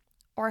want,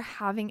 or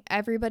having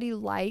everybody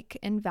like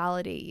and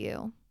validate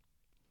you?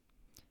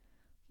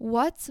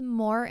 What's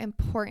more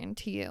important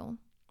to you?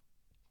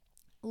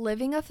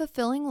 Living a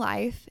fulfilling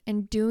life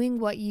and doing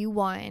what you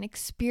want and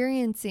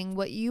experiencing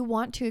what you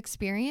want to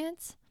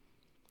experience,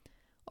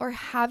 or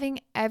having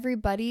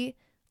everybody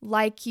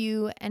like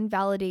you and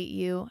validate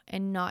you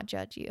and not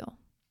judge you?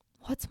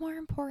 What's more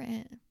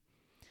important?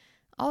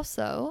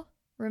 Also,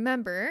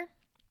 remember,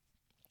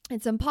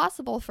 it's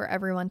impossible for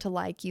everyone to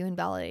like you and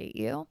validate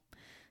you.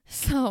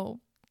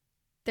 So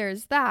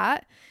there's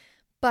that.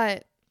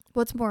 But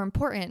what's more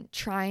important?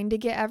 Trying to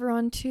get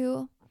everyone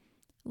to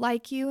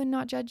like you and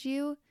not judge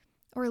you,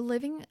 or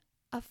living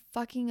a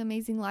fucking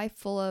amazing life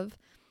full of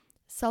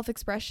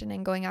self-expression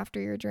and going after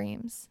your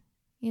dreams?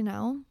 You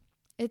know,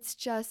 it's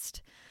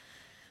just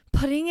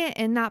putting it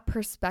in that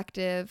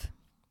perspective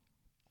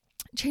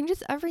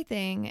changes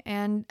everything.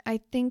 And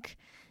I think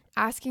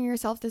asking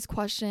yourself this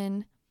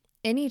question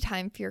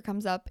anytime fear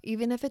comes up,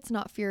 even if it's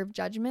not fear of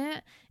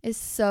judgment, is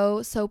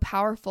so, so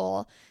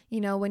powerful.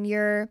 You know, when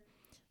you're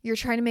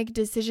trying to make a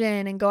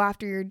decision and go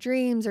after your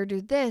dreams or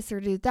do this or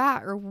do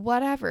that or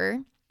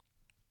whatever,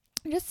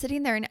 I'm just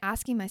sitting there and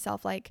asking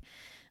myself, like,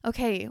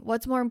 okay,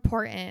 what's more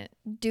important,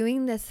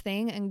 doing this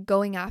thing and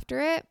going after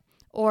it,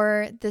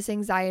 or this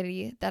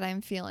anxiety that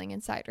I'm feeling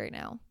inside right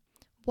now?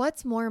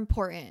 What's more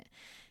important?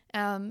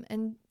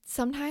 And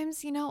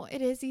sometimes, you know,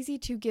 it is easy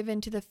to give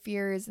in to the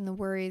fears and the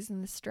worries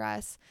and the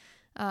stress.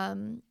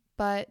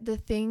 But the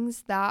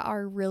things that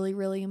are really,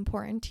 really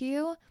important to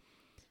you,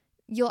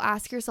 you'll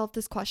ask yourself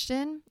this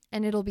question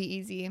and it'll be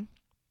easy.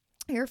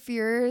 Your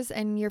fears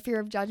and your fear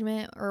of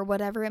judgment or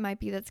whatever it might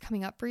be that's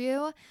coming up for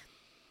you,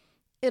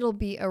 it'll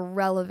be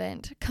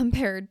irrelevant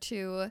compared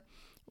to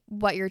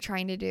what you're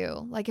trying to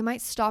do. Like, it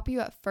might stop you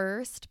at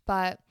first,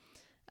 but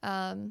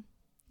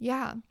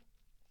yeah.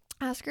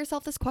 Ask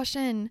yourself this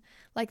question,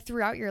 like,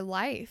 throughout your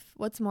life.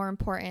 What's more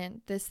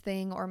important, this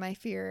thing or my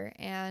fear?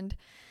 And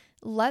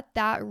let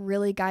that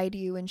really guide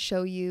you and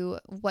show you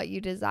what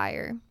you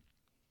desire.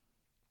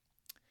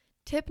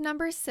 Tip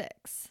number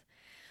 6.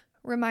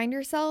 Remind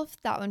yourself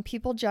that when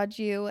people judge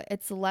you,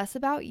 it's less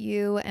about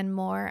you and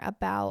more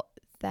about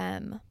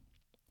them.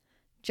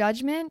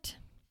 Judgment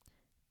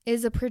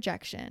is a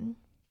projection.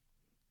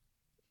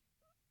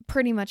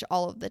 Pretty much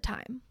all of the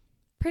time.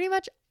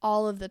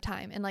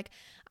 And like,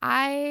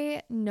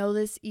 I know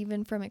this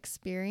even from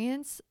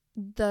experience,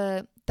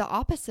 the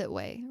opposite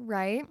way,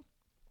 right?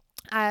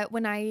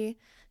 When I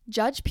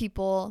judge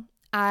people,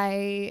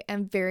 I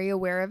am very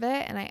aware of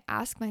it, and I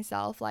ask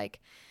myself,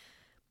 like,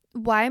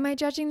 why am I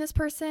judging this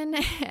person?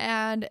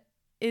 And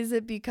is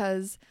it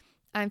because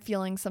I'm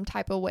feeling some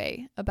type of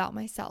way about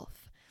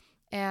myself?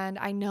 And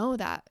I know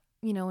that,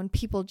 you know, when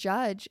people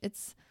judge,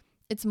 it's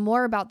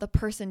more about the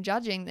person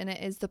judging than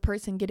it is the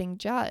person getting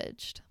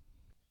judged.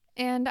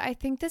 And I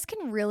think this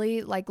can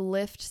really, like,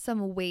 lift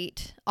some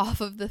weight off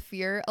of the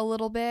fear a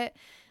little bit.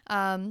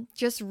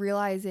 Just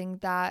realizing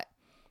that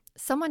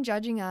someone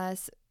judging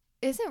us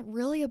isn't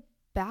really a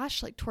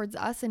bash, like, towards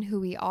us and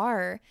who we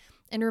are.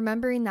 And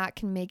remembering that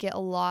can make it a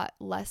lot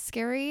less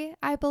scary,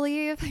 I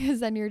believe,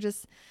 because then you're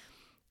just,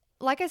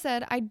 like I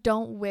said, I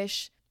don't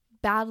wish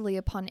badly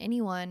upon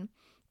anyone.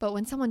 But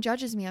when someone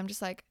judges me, I'm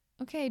just like,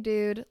 okay,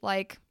 dude,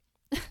 like,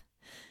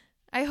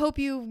 I hope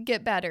you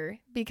get better,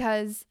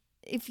 because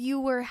if you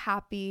were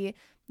happy,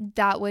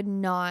 that would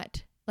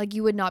not, like,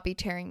 you would not be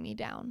tearing me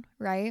down,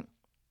 right?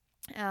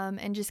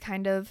 And just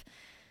kind of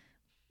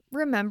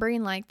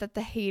remembering, like, that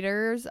the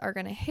haters are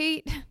going to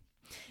hate,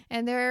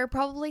 and they're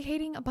probably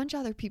hating a bunch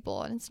of other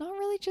people, and it's not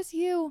really just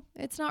you.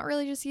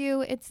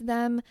 It's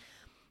them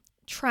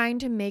trying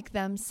to make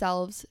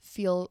themselves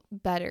feel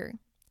better.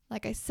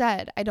 Like I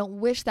said, I don't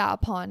wish that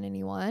upon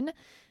anyone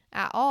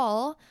at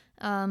all.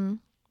 And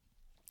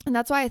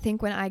that's why I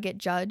think when I get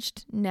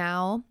judged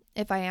now,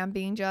 if I am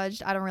being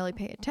judged, I don't really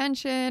pay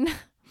attention.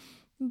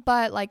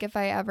 But, like, if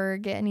I ever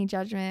get any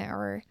judgment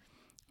or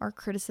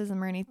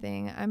criticism or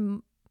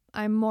anything,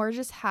 I'm more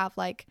just have,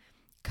 like,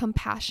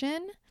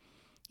 compassion.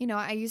 You know,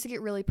 I used to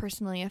get really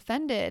personally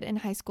offended in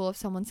high school if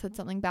someone said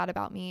something bad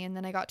about me. And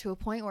then I got to a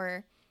point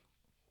where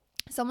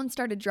someone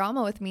started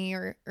drama with me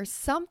or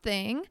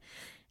something.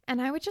 And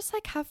I would just,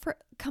 like, have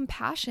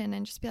compassion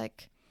and just be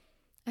like,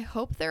 I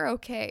hope they're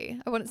okay.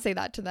 I wouldn't say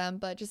that to them,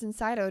 but just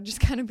inside I would just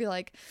kind of be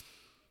like,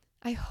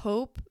 I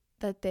hope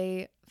that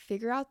they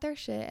figure out their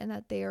shit and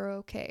that they are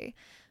okay,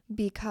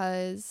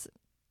 because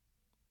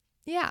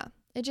yeah,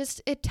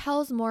 it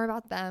tells more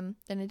about them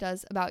than it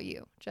does about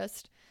you.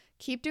 Just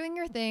keep doing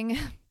your thing.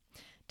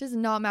 Does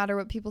not matter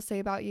what people say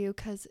about you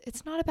because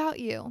it's not about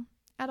you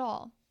at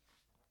all.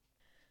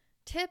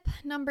 Tip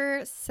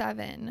number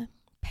 7,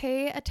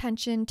 pay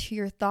attention to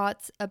your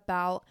thoughts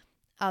about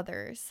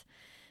others.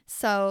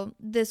 So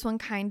this one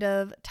kind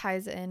of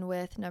ties in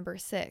with number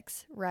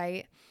 6,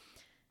 right?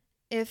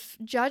 If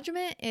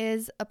judgment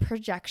is a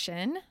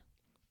projection,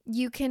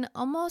 you can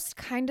almost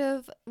kind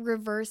of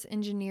reverse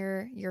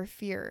engineer your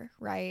fear,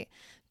 right?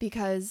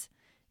 Because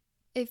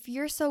if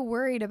you're so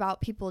worried about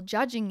people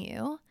judging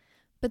you,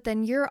 but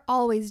then you're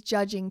always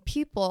judging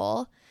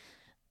people,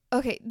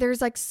 okay,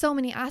 there's like so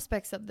many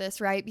aspects of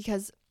this, right?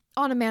 Because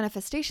on a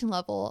manifestation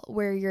level,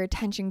 where your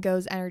attention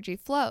goes, energy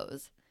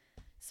flows.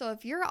 So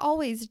if you're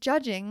always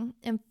judging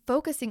and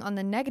focusing on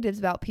the negatives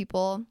about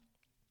people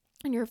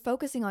and you're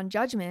focusing on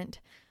judgment,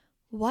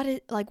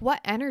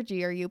 what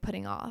energy are you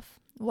putting off?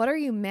 What are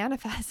you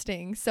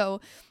manifesting? So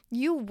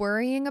you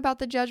worrying about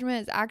the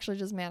judgment is actually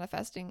just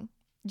manifesting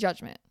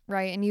judgment,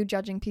 right? And you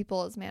judging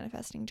people is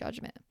manifesting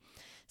judgment.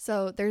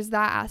 So there's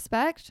that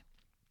aspect.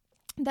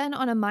 Then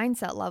on a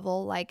mindset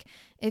level, like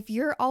if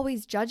you're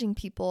always judging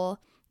people,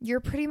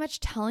 you're pretty much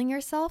telling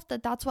yourself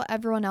that that's what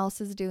everyone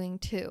else is doing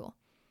too.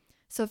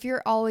 So if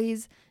you're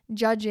always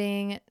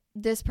judging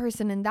this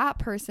person and that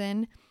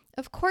person,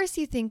 of course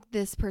you think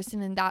this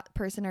person and that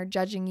person are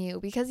judging you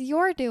because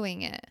you're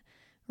doing it,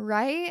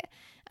 right?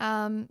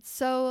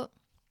 So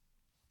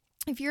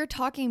if you're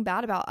talking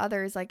bad about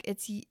others, like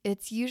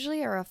it's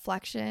usually a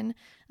reflection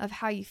of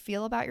how you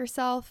feel about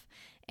yourself,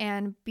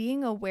 and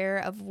being aware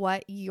of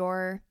what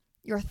your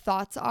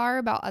thoughts are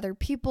about other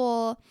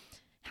people,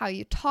 how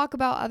you talk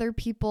about other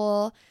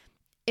people,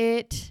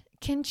 it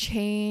can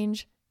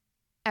change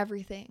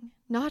everything,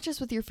 not just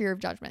with your fear of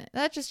judgment.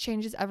 That just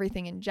changes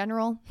everything in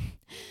general.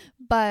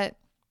 But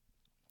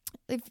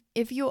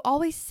if you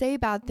always say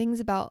bad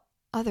things about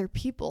other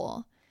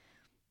people,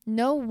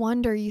 no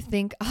wonder you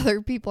think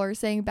other people are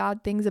saying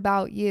bad things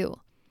about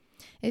you.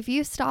 If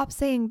you stop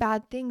saying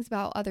bad things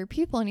about other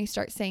people and you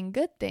start saying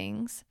good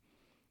things,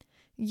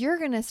 you're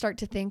going to start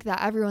to think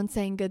that everyone's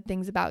saying good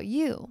things about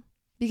you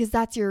because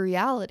that's your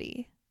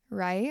reality,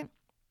 right?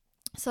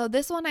 So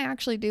this one I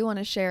actually do want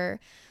to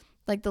share,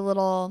 like the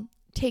little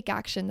take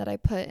action that I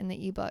put in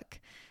the ebook.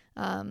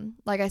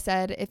 Like I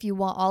said, if you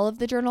want all of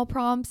the journal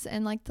prompts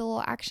and like the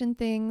little action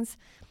things,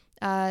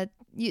 the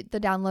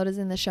download is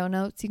in the show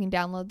notes. You can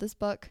download this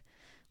book,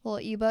 little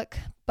ebook.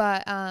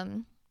 But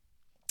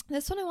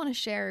this one I want to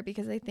share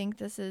because I think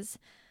this is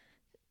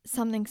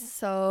something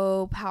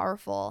so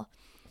powerful.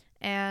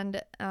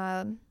 And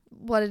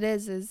what it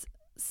is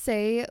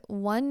say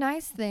one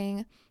nice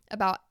thing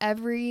about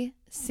every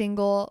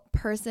single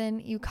person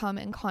you come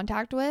in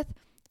contact with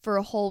for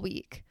a whole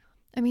week.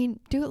 I mean,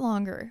 do it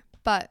longer,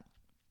 but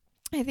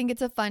I think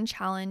it's a fun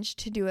challenge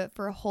to do it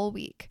for a whole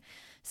week.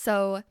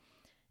 So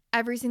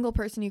every single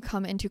person you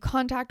come into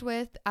contact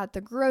with at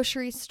the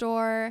grocery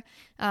store,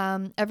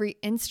 every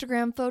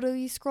Instagram photo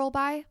you scroll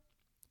by,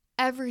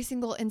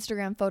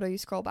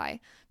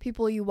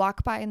 people you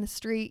walk by in the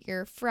street,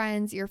 your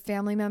friends, your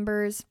family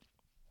members,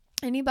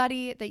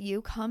 anybody that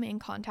you come in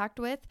contact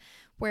with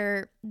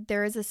where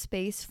there is a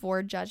space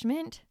for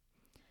judgment,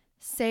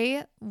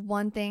 say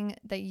one thing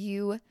that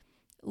you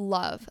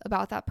love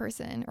about that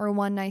person or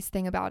one nice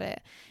thing about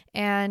it.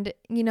 And,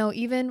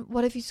 even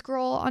what if you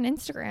scroll on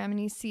Instagram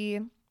and you see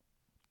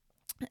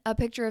a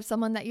picture of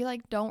someone that you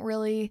like don't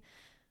really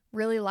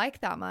like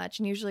that much,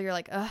 and usually you're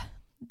like, ugh,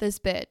 this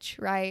bitch,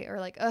 right?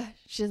 Or like, ugh,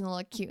 she doesn't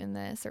look cute in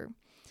this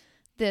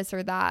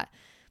or that.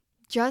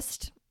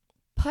 Just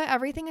put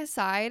everything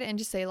aside and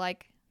just say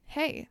like,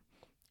 hey,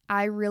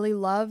 I really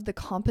love the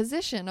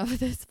composition of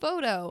this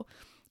photo.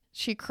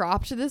 She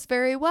cropped this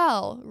very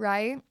well,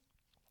 right?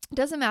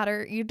 Doesn't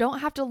matter. You don't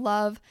have to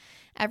love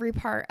every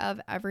part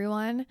of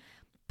everyone,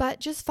 but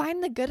just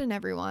find the good in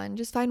everyone.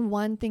 Just find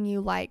one thing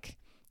you like.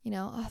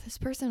 Oh, this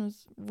person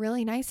was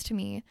really nice to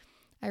me.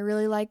 I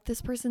really like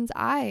this person's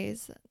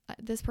eyes,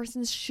 this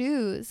person's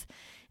shoes.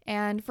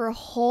 And for a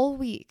whole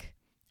week,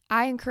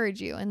 I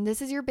encourage you, and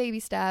this is your baby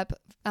step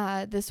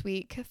this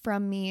week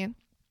from me,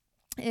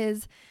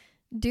 is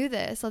do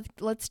this.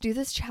 Let's do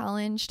this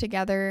challenge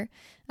together.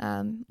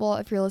 Well,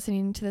 if you're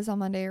listening to this on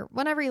Monday or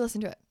whenever you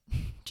listen to it,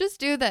 just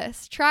do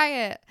this. Try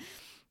it.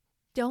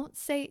 Don't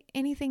say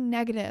anything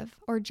negative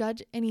or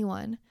judge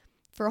anyone.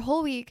 For a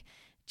whole week,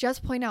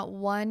 just point out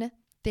one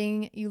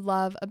thing you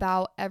love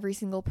about every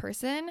single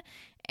person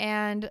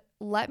and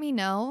let me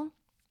know.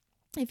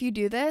 If you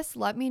do this,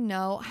 let me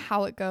know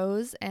how it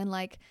goes and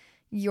like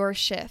your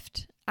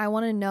shift. I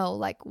want to know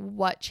like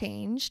what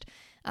changed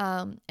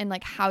and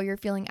like how you're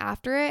feeling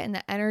after it and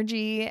the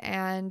energy,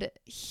 and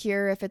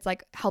hear if it's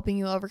like helping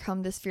you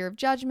overcome this fear of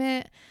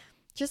judgment.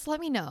 Just let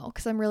me know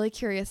because I'm really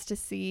curious to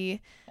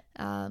see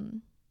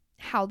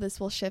how this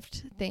will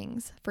shift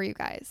things for you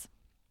guys.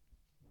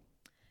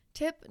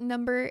 Tip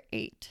number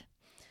 8.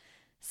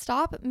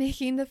 Stop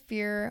making the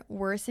fear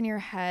worse in your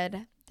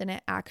head than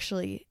it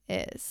actually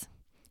is.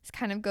 This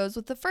kind of goes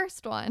with the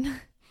first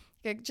one.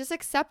 Like, just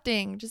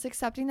accepting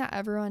that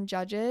everyone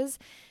judges,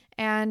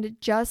 and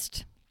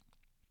just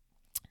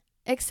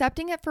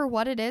accepting it for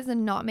what it is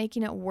and not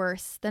making it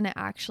worse than it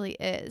actually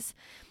is.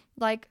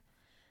 Like,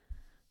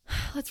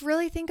 let's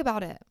really think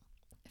about it.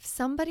 If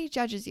somebody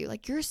judges you,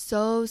 like, you're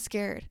so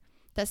scared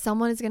that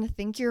someone is going to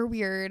think you're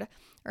weird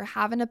or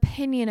have an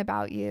opinion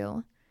about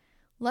you.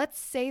 Let's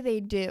say they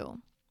do.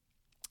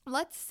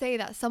 Let's say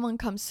that someone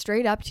comes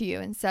straight up to you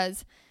and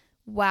says,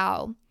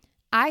 wow,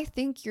 I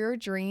think your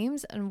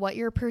dreams and what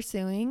you're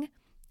pursuing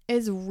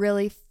is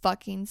really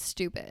fucking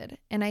stupid.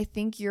 And I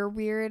think you're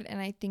weird,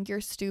 and I think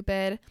you're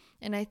stupid,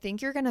 and I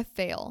think you're going to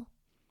fail.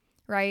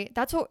 Right?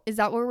 Is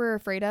that what we're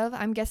afraid of?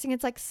 I'm guessing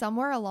it's like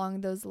somewhere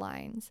along those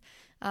lines.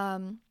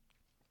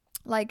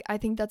 Like, I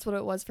think that's what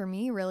it was for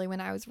me, really,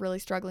 when I was really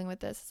struggling with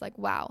this. It's like,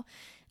 wow,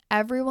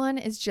 everyone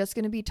is just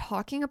going to be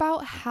talking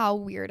about how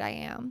weird I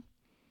am.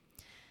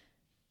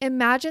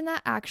 Imagine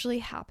that actually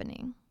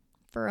happening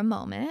for a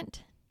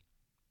moment.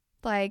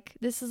 Like,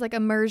 this is like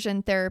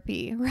immersion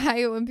therapy,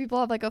 right? When people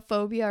have like a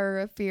phobia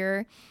or a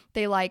fear,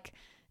 they like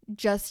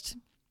just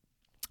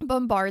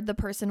bombard the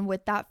person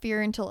with that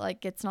fear until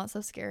like it's not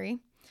so scary.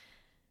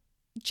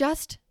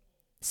 Just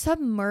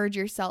submerge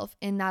yourself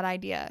in that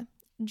idea.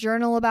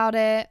 Journal about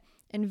it,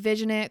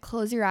 envision it,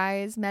 close your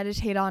eyes,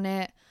 meditate on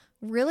it.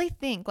 Really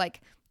think,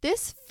 like,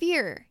 this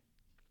fear,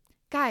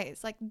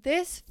 guys, like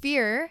this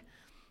fear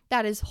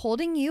that is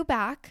holding you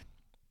back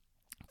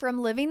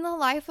from living the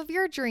life of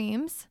your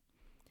dreams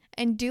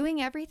and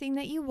doing everything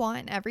that you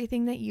want,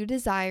 everything that you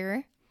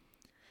desire,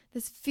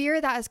 this fear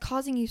that is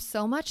causing you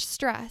so much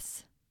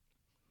stress,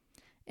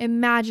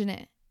 imagine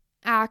it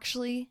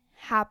actually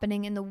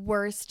happening in the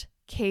worst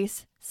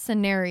case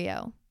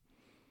scenario.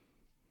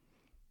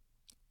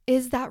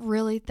 Is that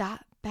really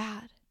that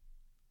bad?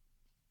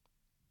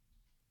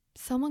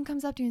 Someone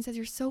comes up to you and says,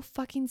 you're so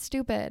fucking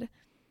stupid.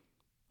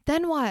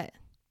 Then what?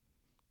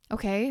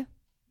 Okay,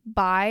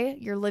 bye,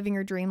 you're living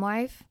your dream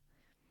life.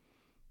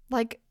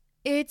 Like,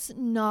 it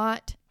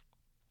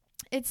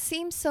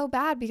seems so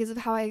bad because of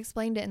how I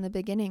explained it in the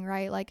beginning,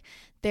 right? Like,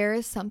 there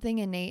is something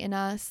innate in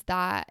us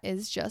that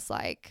is just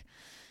like,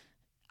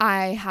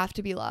 I have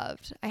to be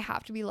loved. I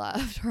have to be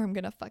loved or I'm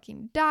going to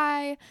fucking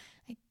die.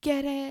 I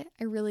get it.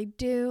 I really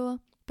do.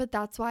 But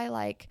that's why,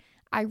 like,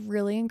 I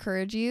really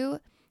encourage you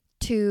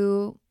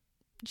to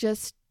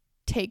just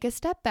take a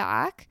step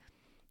back,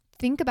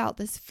 think about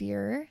this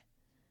fear,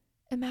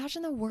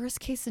 imagine the worst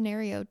case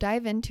scenario,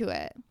 dive into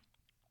it.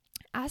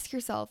 Ask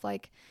yourself,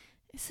 like,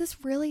 is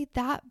this really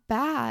that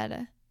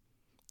bad?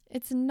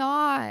 It's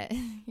not.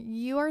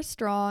 You are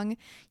strong.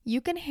 You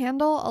can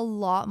handle a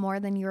lot more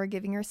than you are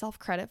giving yourself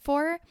credit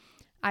for.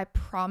 I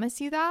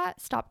promise you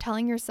that. Stop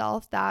telling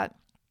yourself that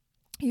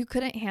you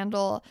couldn't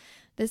handle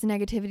this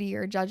negativity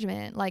or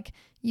judgment. Like,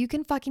 you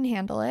can fucking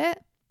handle it.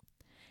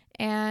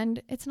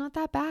 And it's not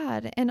that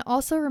bad. And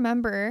also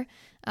remember,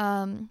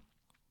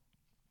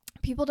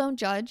 people don't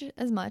judge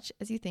as much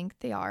as you think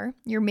they are.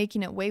 You're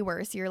making it way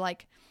worse. You're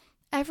like,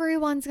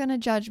 everyone's going to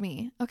judge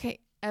me. Okay,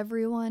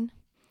 everyone's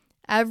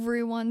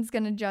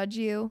going to judge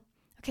you.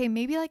 Okay,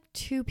 maybe like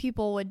 2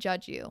 people would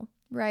judge you,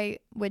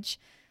 right? Which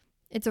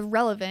it's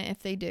irrelevant if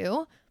they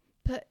do,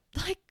 but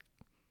like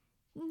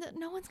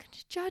no one's going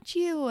to judge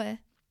you.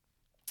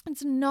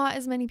 It's not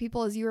as many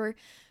people as you're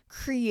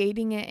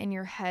creating it in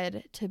your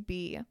head to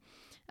be.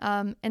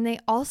 And they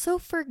also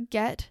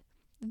forget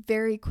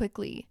very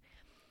quickly.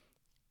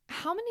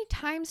 How many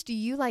times do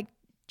you like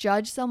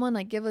judge someone,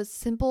 like give a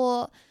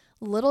simple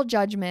little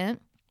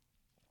judgment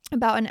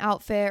about an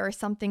outfit or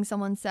something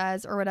someone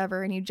says or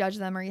whatever, and you judge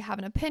them or you have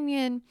an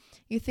opinion,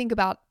 you think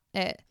about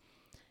it,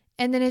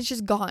 and then it's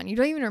just gone. You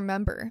don't even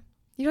remember.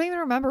 You don't even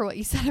remember what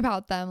you said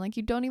about them. Like,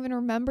 you don't even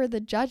remember the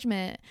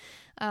judgment.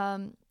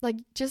 Like,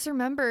 just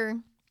remember,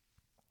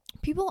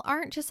 people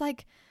aren't just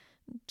like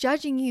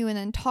judging you and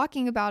then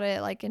talking about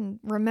it, like, and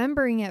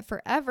remembering it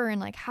forever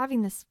and like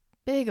having this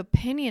big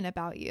opinion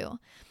about you.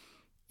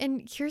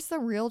 And here's the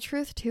real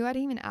truth too. I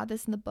didn't even add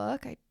this in the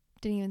book. I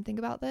didn't even think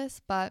about this,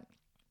 but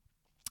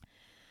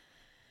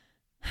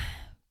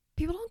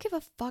people don't give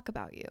a fuck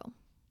about you.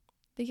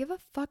 They give a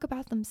fuck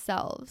about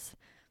themselves.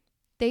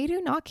 They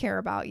do not care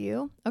about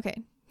you.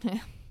 Okay.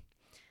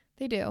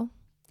 They do.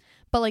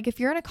 But like, if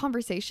you're in a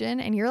conversation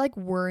and you're like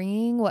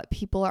worrying what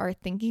people are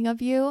thinking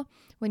of you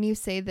when you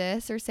say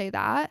this or say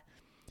that,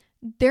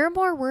 they're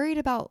more worried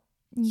about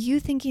you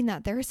thinking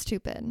that they're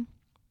stupid.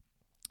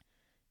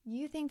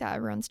 You think that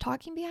everyone's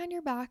talking behind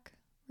your back,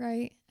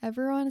 right?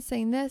 Everyone is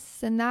saying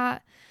this and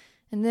that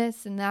and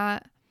this and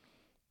that.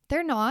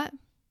 They're not.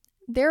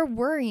 They're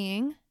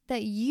worrying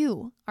that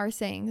you are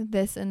saying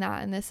this and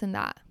that and this and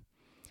that.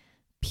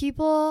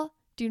 People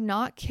do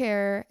not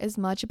care as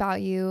much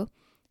about you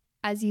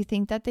as you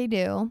think that they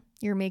do.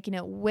 You're making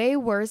it way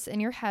worse in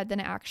your head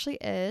than it actually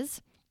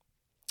is.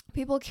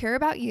 People care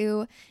about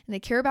you, and they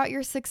care about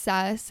your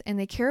success, and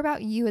they care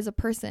about you as a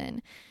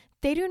person.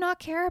 They do not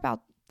care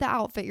about the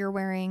outfit you're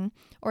wearing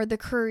or the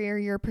career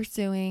you're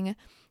pursuing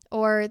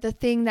or the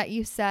thing that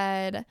you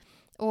said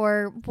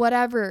or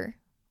whatever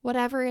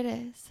it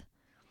is.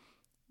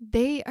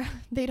 they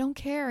don't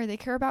care. They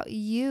care about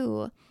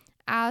you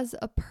as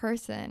a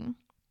person.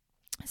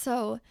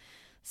 So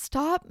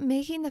stop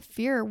making the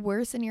fear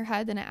worse in your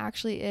head than it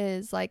actually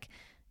is. Like,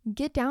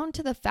 get down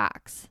to the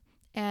facts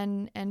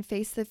and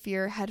face the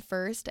fear head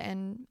first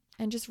and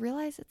just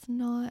realize it's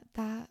not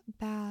that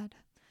bad.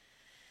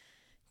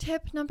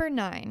 Tip number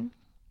 9,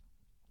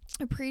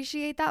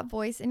 appreciate that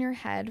voice in your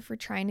head for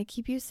trying to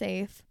keep you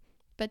safe,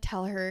 but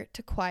tell her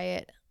to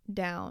quiet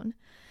down.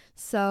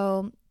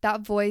 So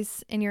that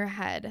voice in your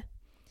head,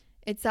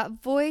 it's that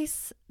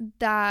voice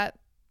that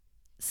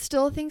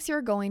still thinks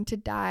you're going to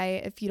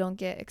die if you don't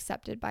get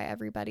accepted by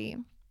everybody.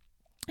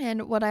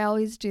 And what I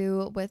always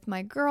do with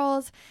my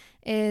girls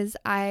is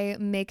I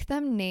make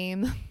them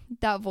name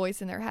that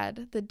voice in their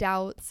head, the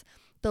doubts,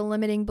 the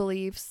limiting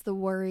beliefs, the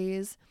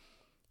worries.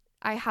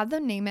 I have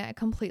them name it a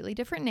completely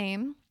different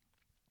name.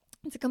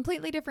 It's a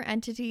completely different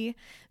entity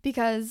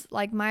because,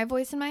 like, my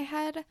voice in my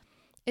head,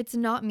 it's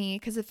not me.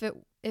 Because if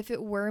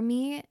it were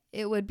me,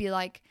 it would be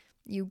like,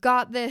 you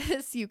got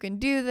this, you can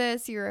do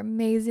this, you're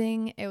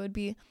amazing. It would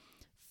be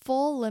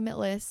full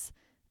limitless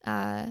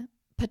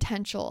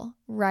potential,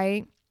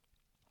 right?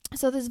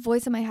 So this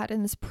voice in my head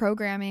and this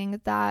programming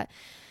that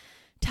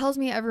tells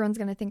me everyone's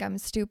going to think I'm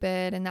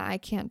stupid and that I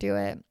can't do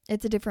it,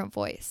 it's a different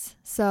voice.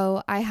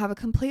 So I have a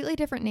completely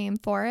different name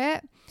for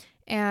it.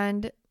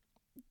 And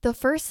the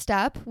first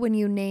step when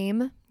you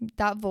name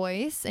that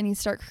voice and you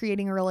start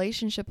creating a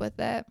relationship with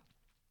it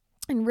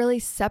and really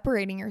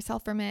separating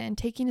yourself from it and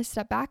taking a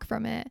step back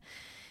from it,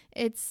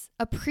 it's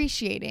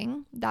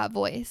appreciating that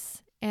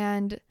voice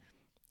and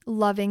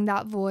loving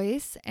that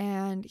voice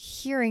and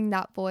hearing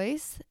that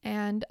voice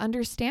and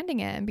understanding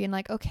it and being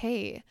like,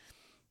 okay,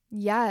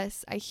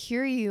 yes, I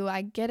hear you.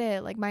 I get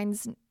it. Like mine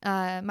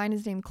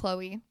is named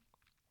Chloe.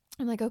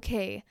 I'm like,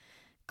 okay,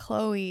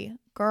 Chloe,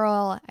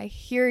 girl, I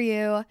hear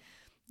you.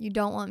 You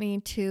don't want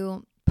me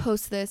to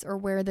post this or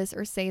wear this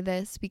or say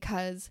this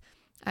because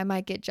I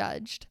might get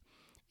judged.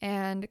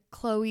 And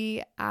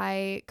Chloe,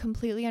 I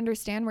completely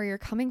understand where you're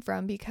coming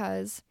from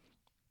because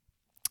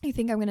you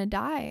think I'm going to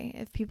die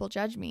if people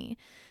judge me.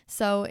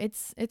 So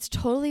it's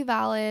totally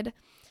valid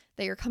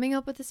that you're coming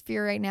up with this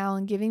fear right now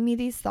and giving me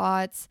these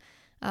thoughts.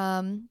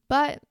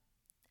 But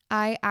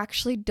I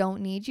actually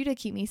don't need you to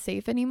keep me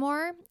safe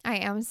anymore. I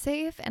am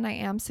safe and I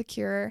am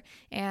secure,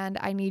 and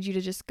I need you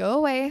to just go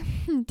away,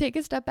 take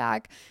a step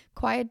back,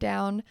 quiet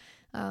down.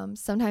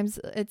 Sometimes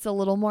it's a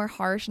little more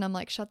harsh and I'm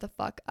like, shut the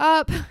fuck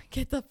up,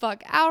 get the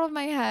fuck out of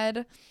my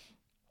head.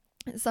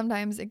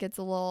 Sometimes it gets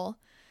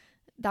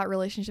that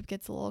relationship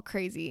gets a little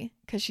crazy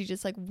because she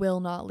just like will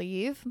not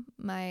leave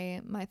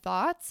my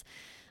thoughts.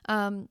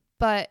 And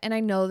I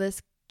know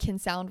this can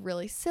sound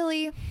really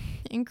silly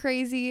and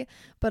crazy,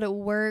 but it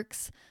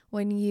works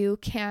when you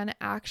can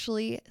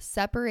actually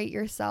separate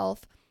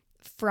yourself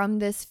from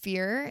this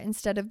fear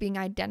instead of being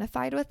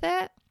identified with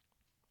it.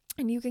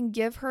 And you can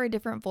give her a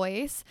different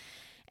voice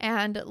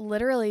and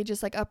literally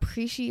just like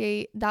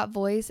appreciate that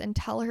voice and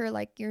tell her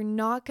like, you're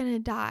not going to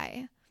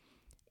die.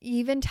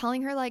 Even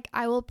telling her like,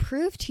 I will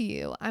prove to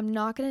you, I'm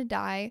not going to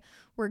die.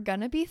 We're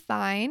going to be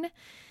fine.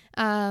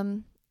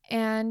 And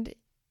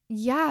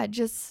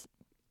just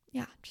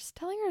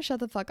telling her to shut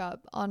the fuck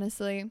up,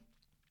 honestly,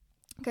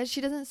 because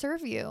she doesn't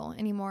serve you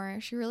anymore.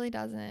 She really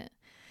doesn't.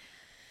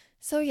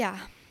 So yeah.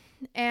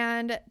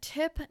 And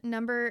tip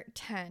number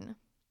 10,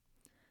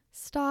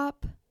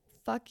 stop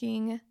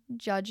fucking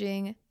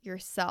judging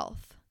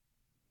yourself.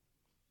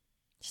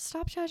 Just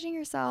stop judging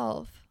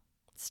yourself.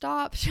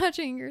 Stop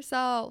judging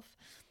yourself.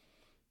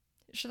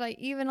 Should I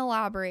even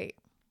elaborate?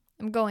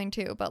 I'm going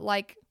to, but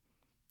like,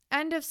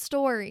 end of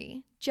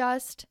story.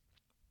 Just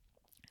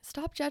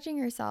stop judging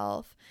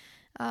yourself.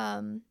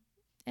 And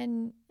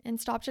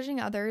stop judging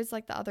others,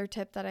 like the other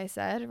tip that I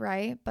said,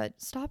 right?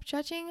 But stop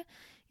judging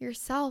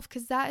yourself,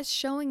 because that is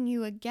showing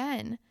you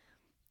again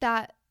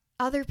that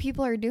other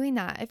people are doing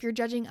that. If you're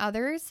judging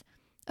others,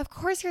 of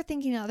course you're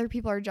thinking other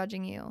people are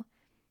judging you.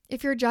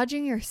 If you're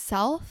judging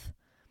yourself,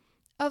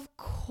 of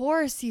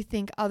course you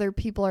think other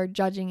people are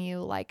judging you,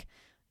 like,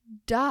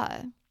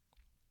 duh.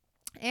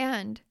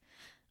 And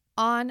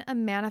on a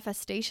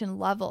manifestation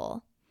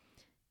level,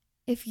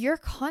 if you're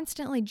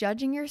constantly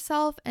judging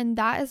yourself and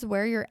that is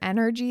where your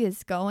energy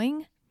is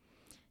going,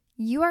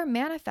 you are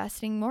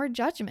manifesting more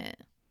judgment.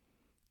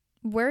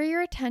 Where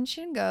your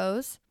attention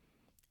goes,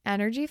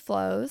 energy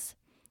flows,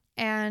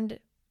 and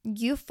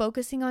you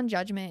focusing on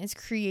judgment is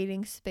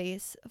creating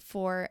space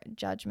for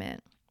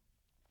judgment.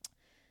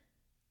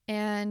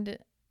 And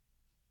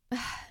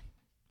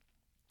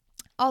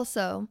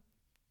also,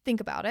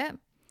 think about it.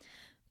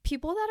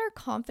 People that are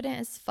confident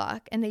as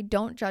fuck and they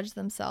don't judge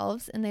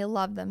themselves and they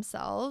love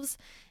themselves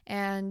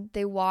and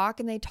they walk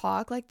and they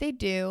talk like they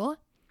do,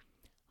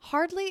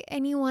 hardly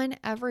anyone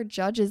ever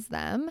judges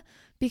them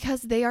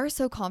because they are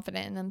so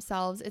confident in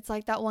themselves. It's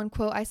like that one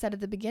quote I said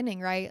at the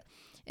beginning, right?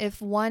 If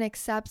one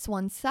accepts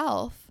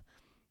oneself,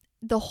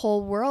 the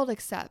whole world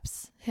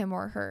accepts him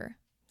or her.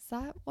 Is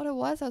that what it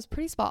was? That was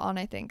pretty spot on,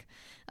 I think.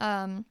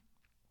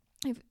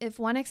 If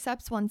one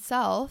accepts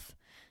oneself,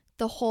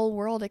 the whole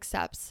world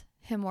accepts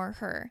him or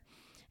her.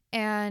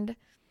 And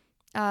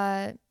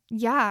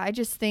I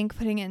just think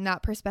putting it in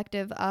that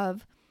perspective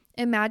of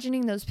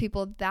imagining those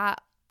people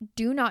that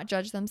do not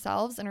judge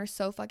themselves and are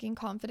so fucking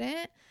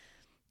confident,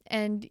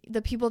 and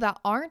the people that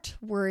aren't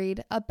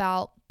worried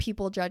about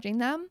people judging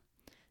them,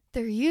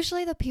 they're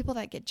usually the people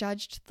that get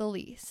judged the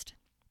least.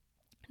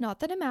 Not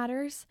that it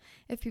matters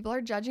if people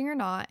are judging or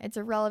not. It's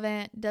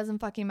irrelevant. Doesn't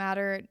fucking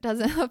matter. It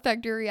doesn't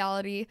affect your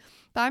reality.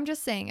 But I'm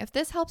just saying, if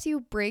this helps you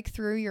break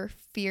through your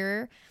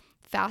fear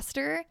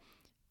faster,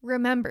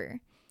 remember,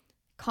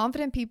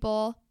 confident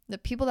people, the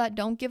people that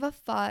don't give a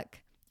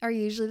fuck, are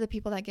usually the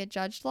people that get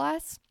judged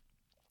less.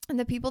 And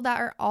the people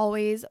that are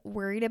always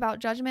worried about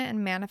judgment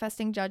and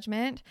manifesting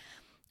judgment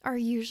are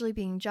usually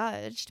being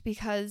judged,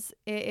 because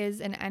it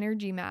is an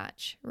energy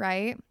match,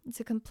 right? It's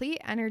a complete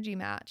energy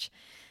match.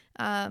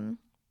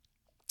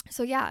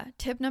 So yeah,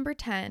 tip number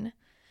 10,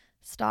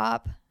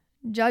 stop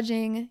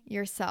judging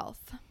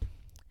yourself.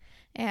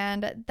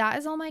 And that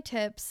is all my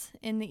tips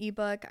in the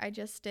ebook. I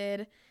just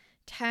did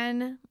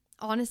 10.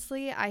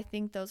 Honestly, I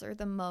think those are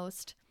the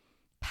most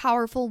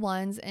powerful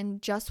ones.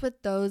 And just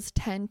with those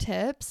 10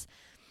 tips,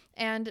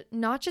 and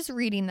not just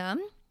reading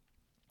them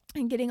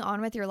and getting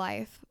on with your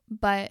life,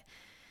 but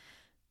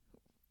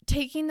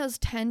taking those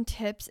 10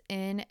 tips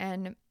in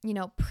and,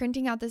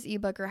 printing out this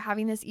ebook or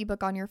having this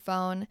ebook on your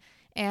phone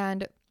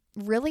and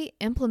really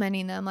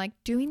implementing them, like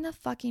doing the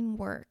fucking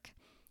work.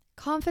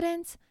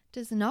 Confidence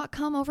does not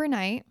come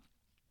overnight,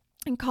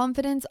 and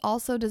confidence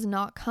also does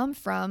not come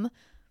from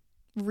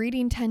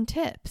reading 10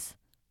 tips.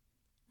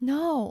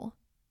 No,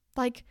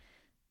 like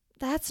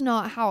that's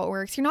not how it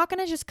works. You're not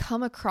going to just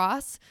come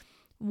across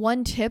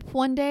one tip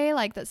one day,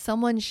 like that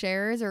someone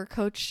shares or a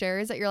coach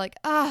shares, that you're like,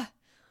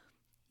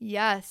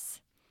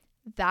 yes,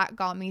 that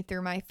got me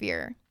through my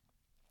fear.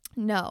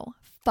 No,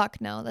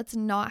 fuck no. That's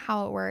not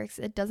how it works.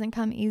 It doesn't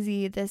come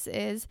easy. This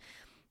is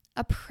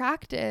a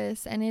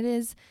practice, and it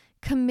is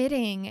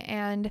committing.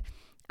 And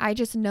I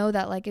just know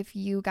that, like, if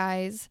you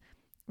guys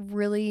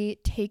really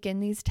take in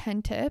these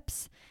 10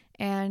 tips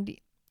and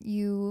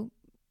you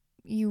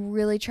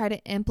really try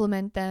to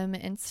implement them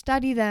and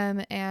study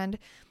them and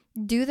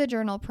do the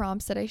journal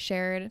prompts that I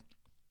shared,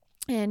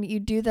 and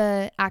you do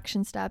the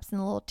action steps and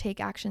the little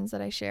take actions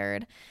that I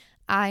shared,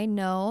 I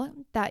know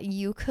that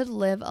you could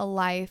live a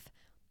life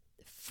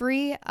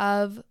free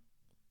of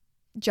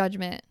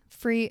judgment,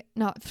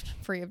 not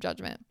free of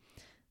judgment.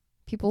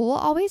 People will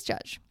always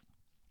judge.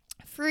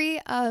 Free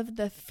of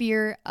the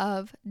fear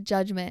of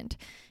judgment.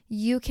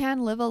 You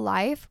can live a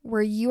life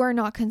where you are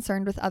not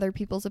concerned with other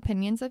people's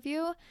opinions of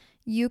you.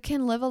 You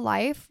can live a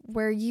life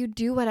where you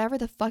do whatever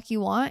the fuck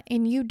you want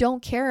and you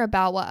don't care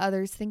about what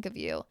others think of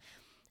you.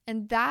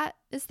 And that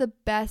is the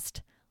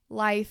best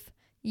life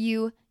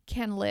you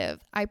can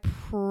live. I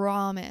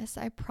promise.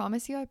 I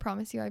promise you. I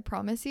promise you. I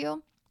promise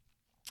you.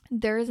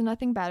 There is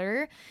nothing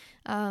better.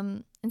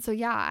 And so,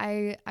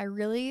 yeah, I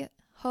really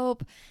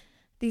hope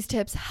these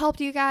tips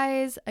helped you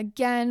guys.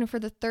 Again, for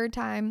the third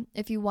time,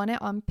 if you want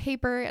it on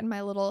paper in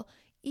my little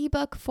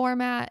ebook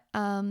format,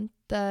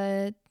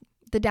 the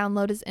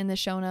download is in the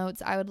show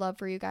notes. I would love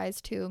for you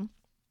guys to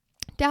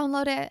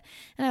download it.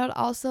 And I would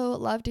also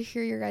love to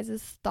hear your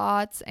guys'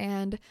 thoughts.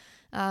 And,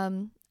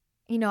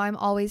 I'm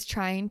always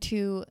trying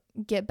to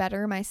get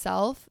better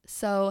myself.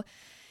 So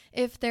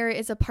if there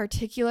is a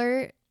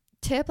particular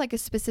tip, like a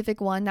specific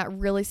one that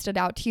really stood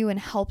out to you and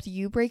helped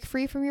you break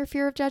free from your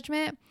fear of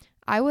judgment,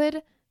 I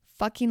would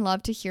fucking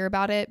love to hear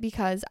about it,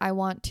 because I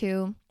want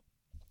to,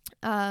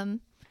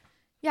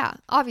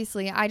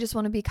 obviously I just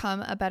want to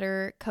become a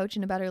better coach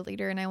and a better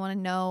leader. And I want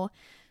to know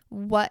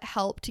what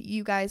helped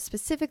you guys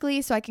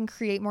specifically, so I can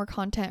create more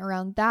content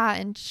around that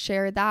and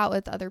share that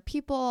with other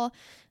people.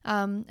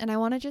 And I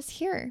want to just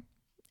hear,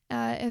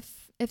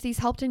 if these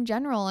helped in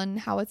general and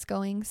how it's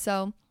going.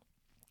 So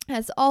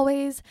as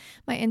always,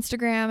 my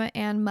Instagram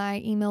and my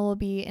email will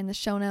be in the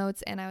show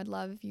notes, and I would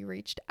love if you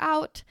reached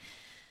out.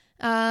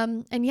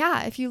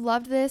 If you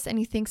loved this and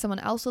you think someone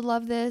else would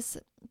love this,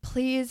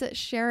 please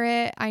share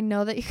it. I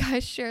know that you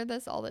guys share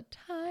this all the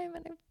time,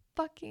 and I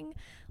fucking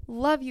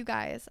love you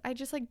guys. I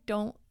just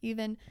don't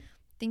even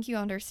think you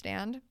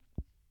understand.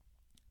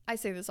 I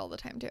say this all the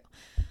time too.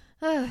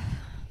 I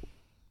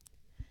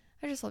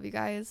just love you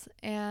guys,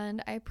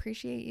 and I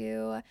appreciate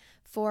you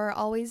for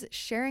always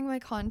sharing my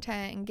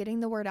content and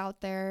getting the word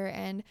out there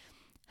and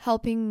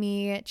helping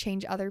me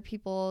change other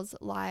people's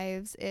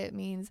lives. It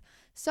means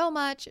so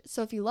much.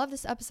 So if you love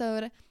this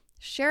episode,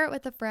 share it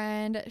with a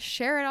friend,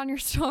 share it on your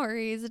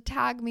stories,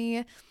 tag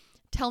me,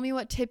 tell me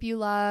what tip you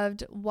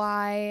loved,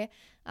 why.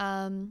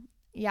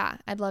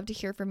 I'd love to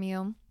hear from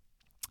you.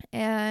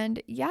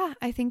 And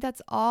I think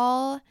that's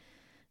all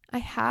I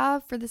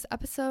have for this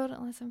episode,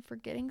 unless I'm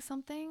forgetting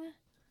something.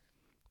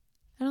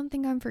 I don't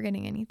think I'm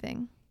forgetting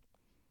anything.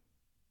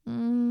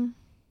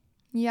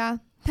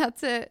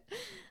 That's it.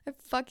 I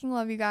fucking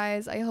love you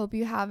guys. I hope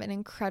you have an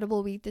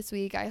incredible week this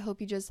week. I hope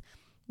you just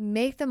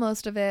make the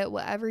most of it.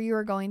 Whatever you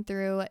are going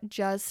through,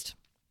 just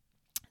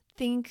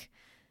think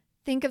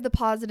of the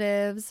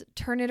positives,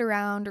 turn it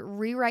around,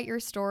 rewrite your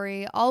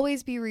story.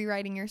 Always be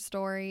rewriting your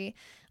story.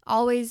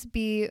 Always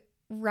be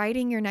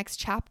writing your next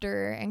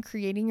chapter and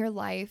creating your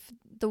life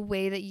the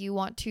way that you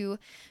want to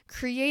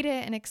create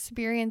it and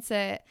experience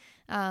it.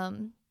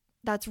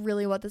 That's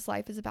really what this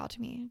life is about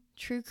to me.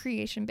 True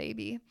creation,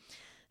 baby.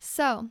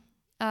 So,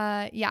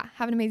 yeah,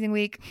 have an amazing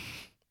week.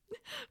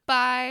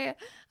 Bye.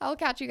 I'll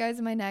catch you guys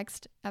in my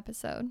next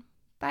episode.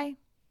 Bye.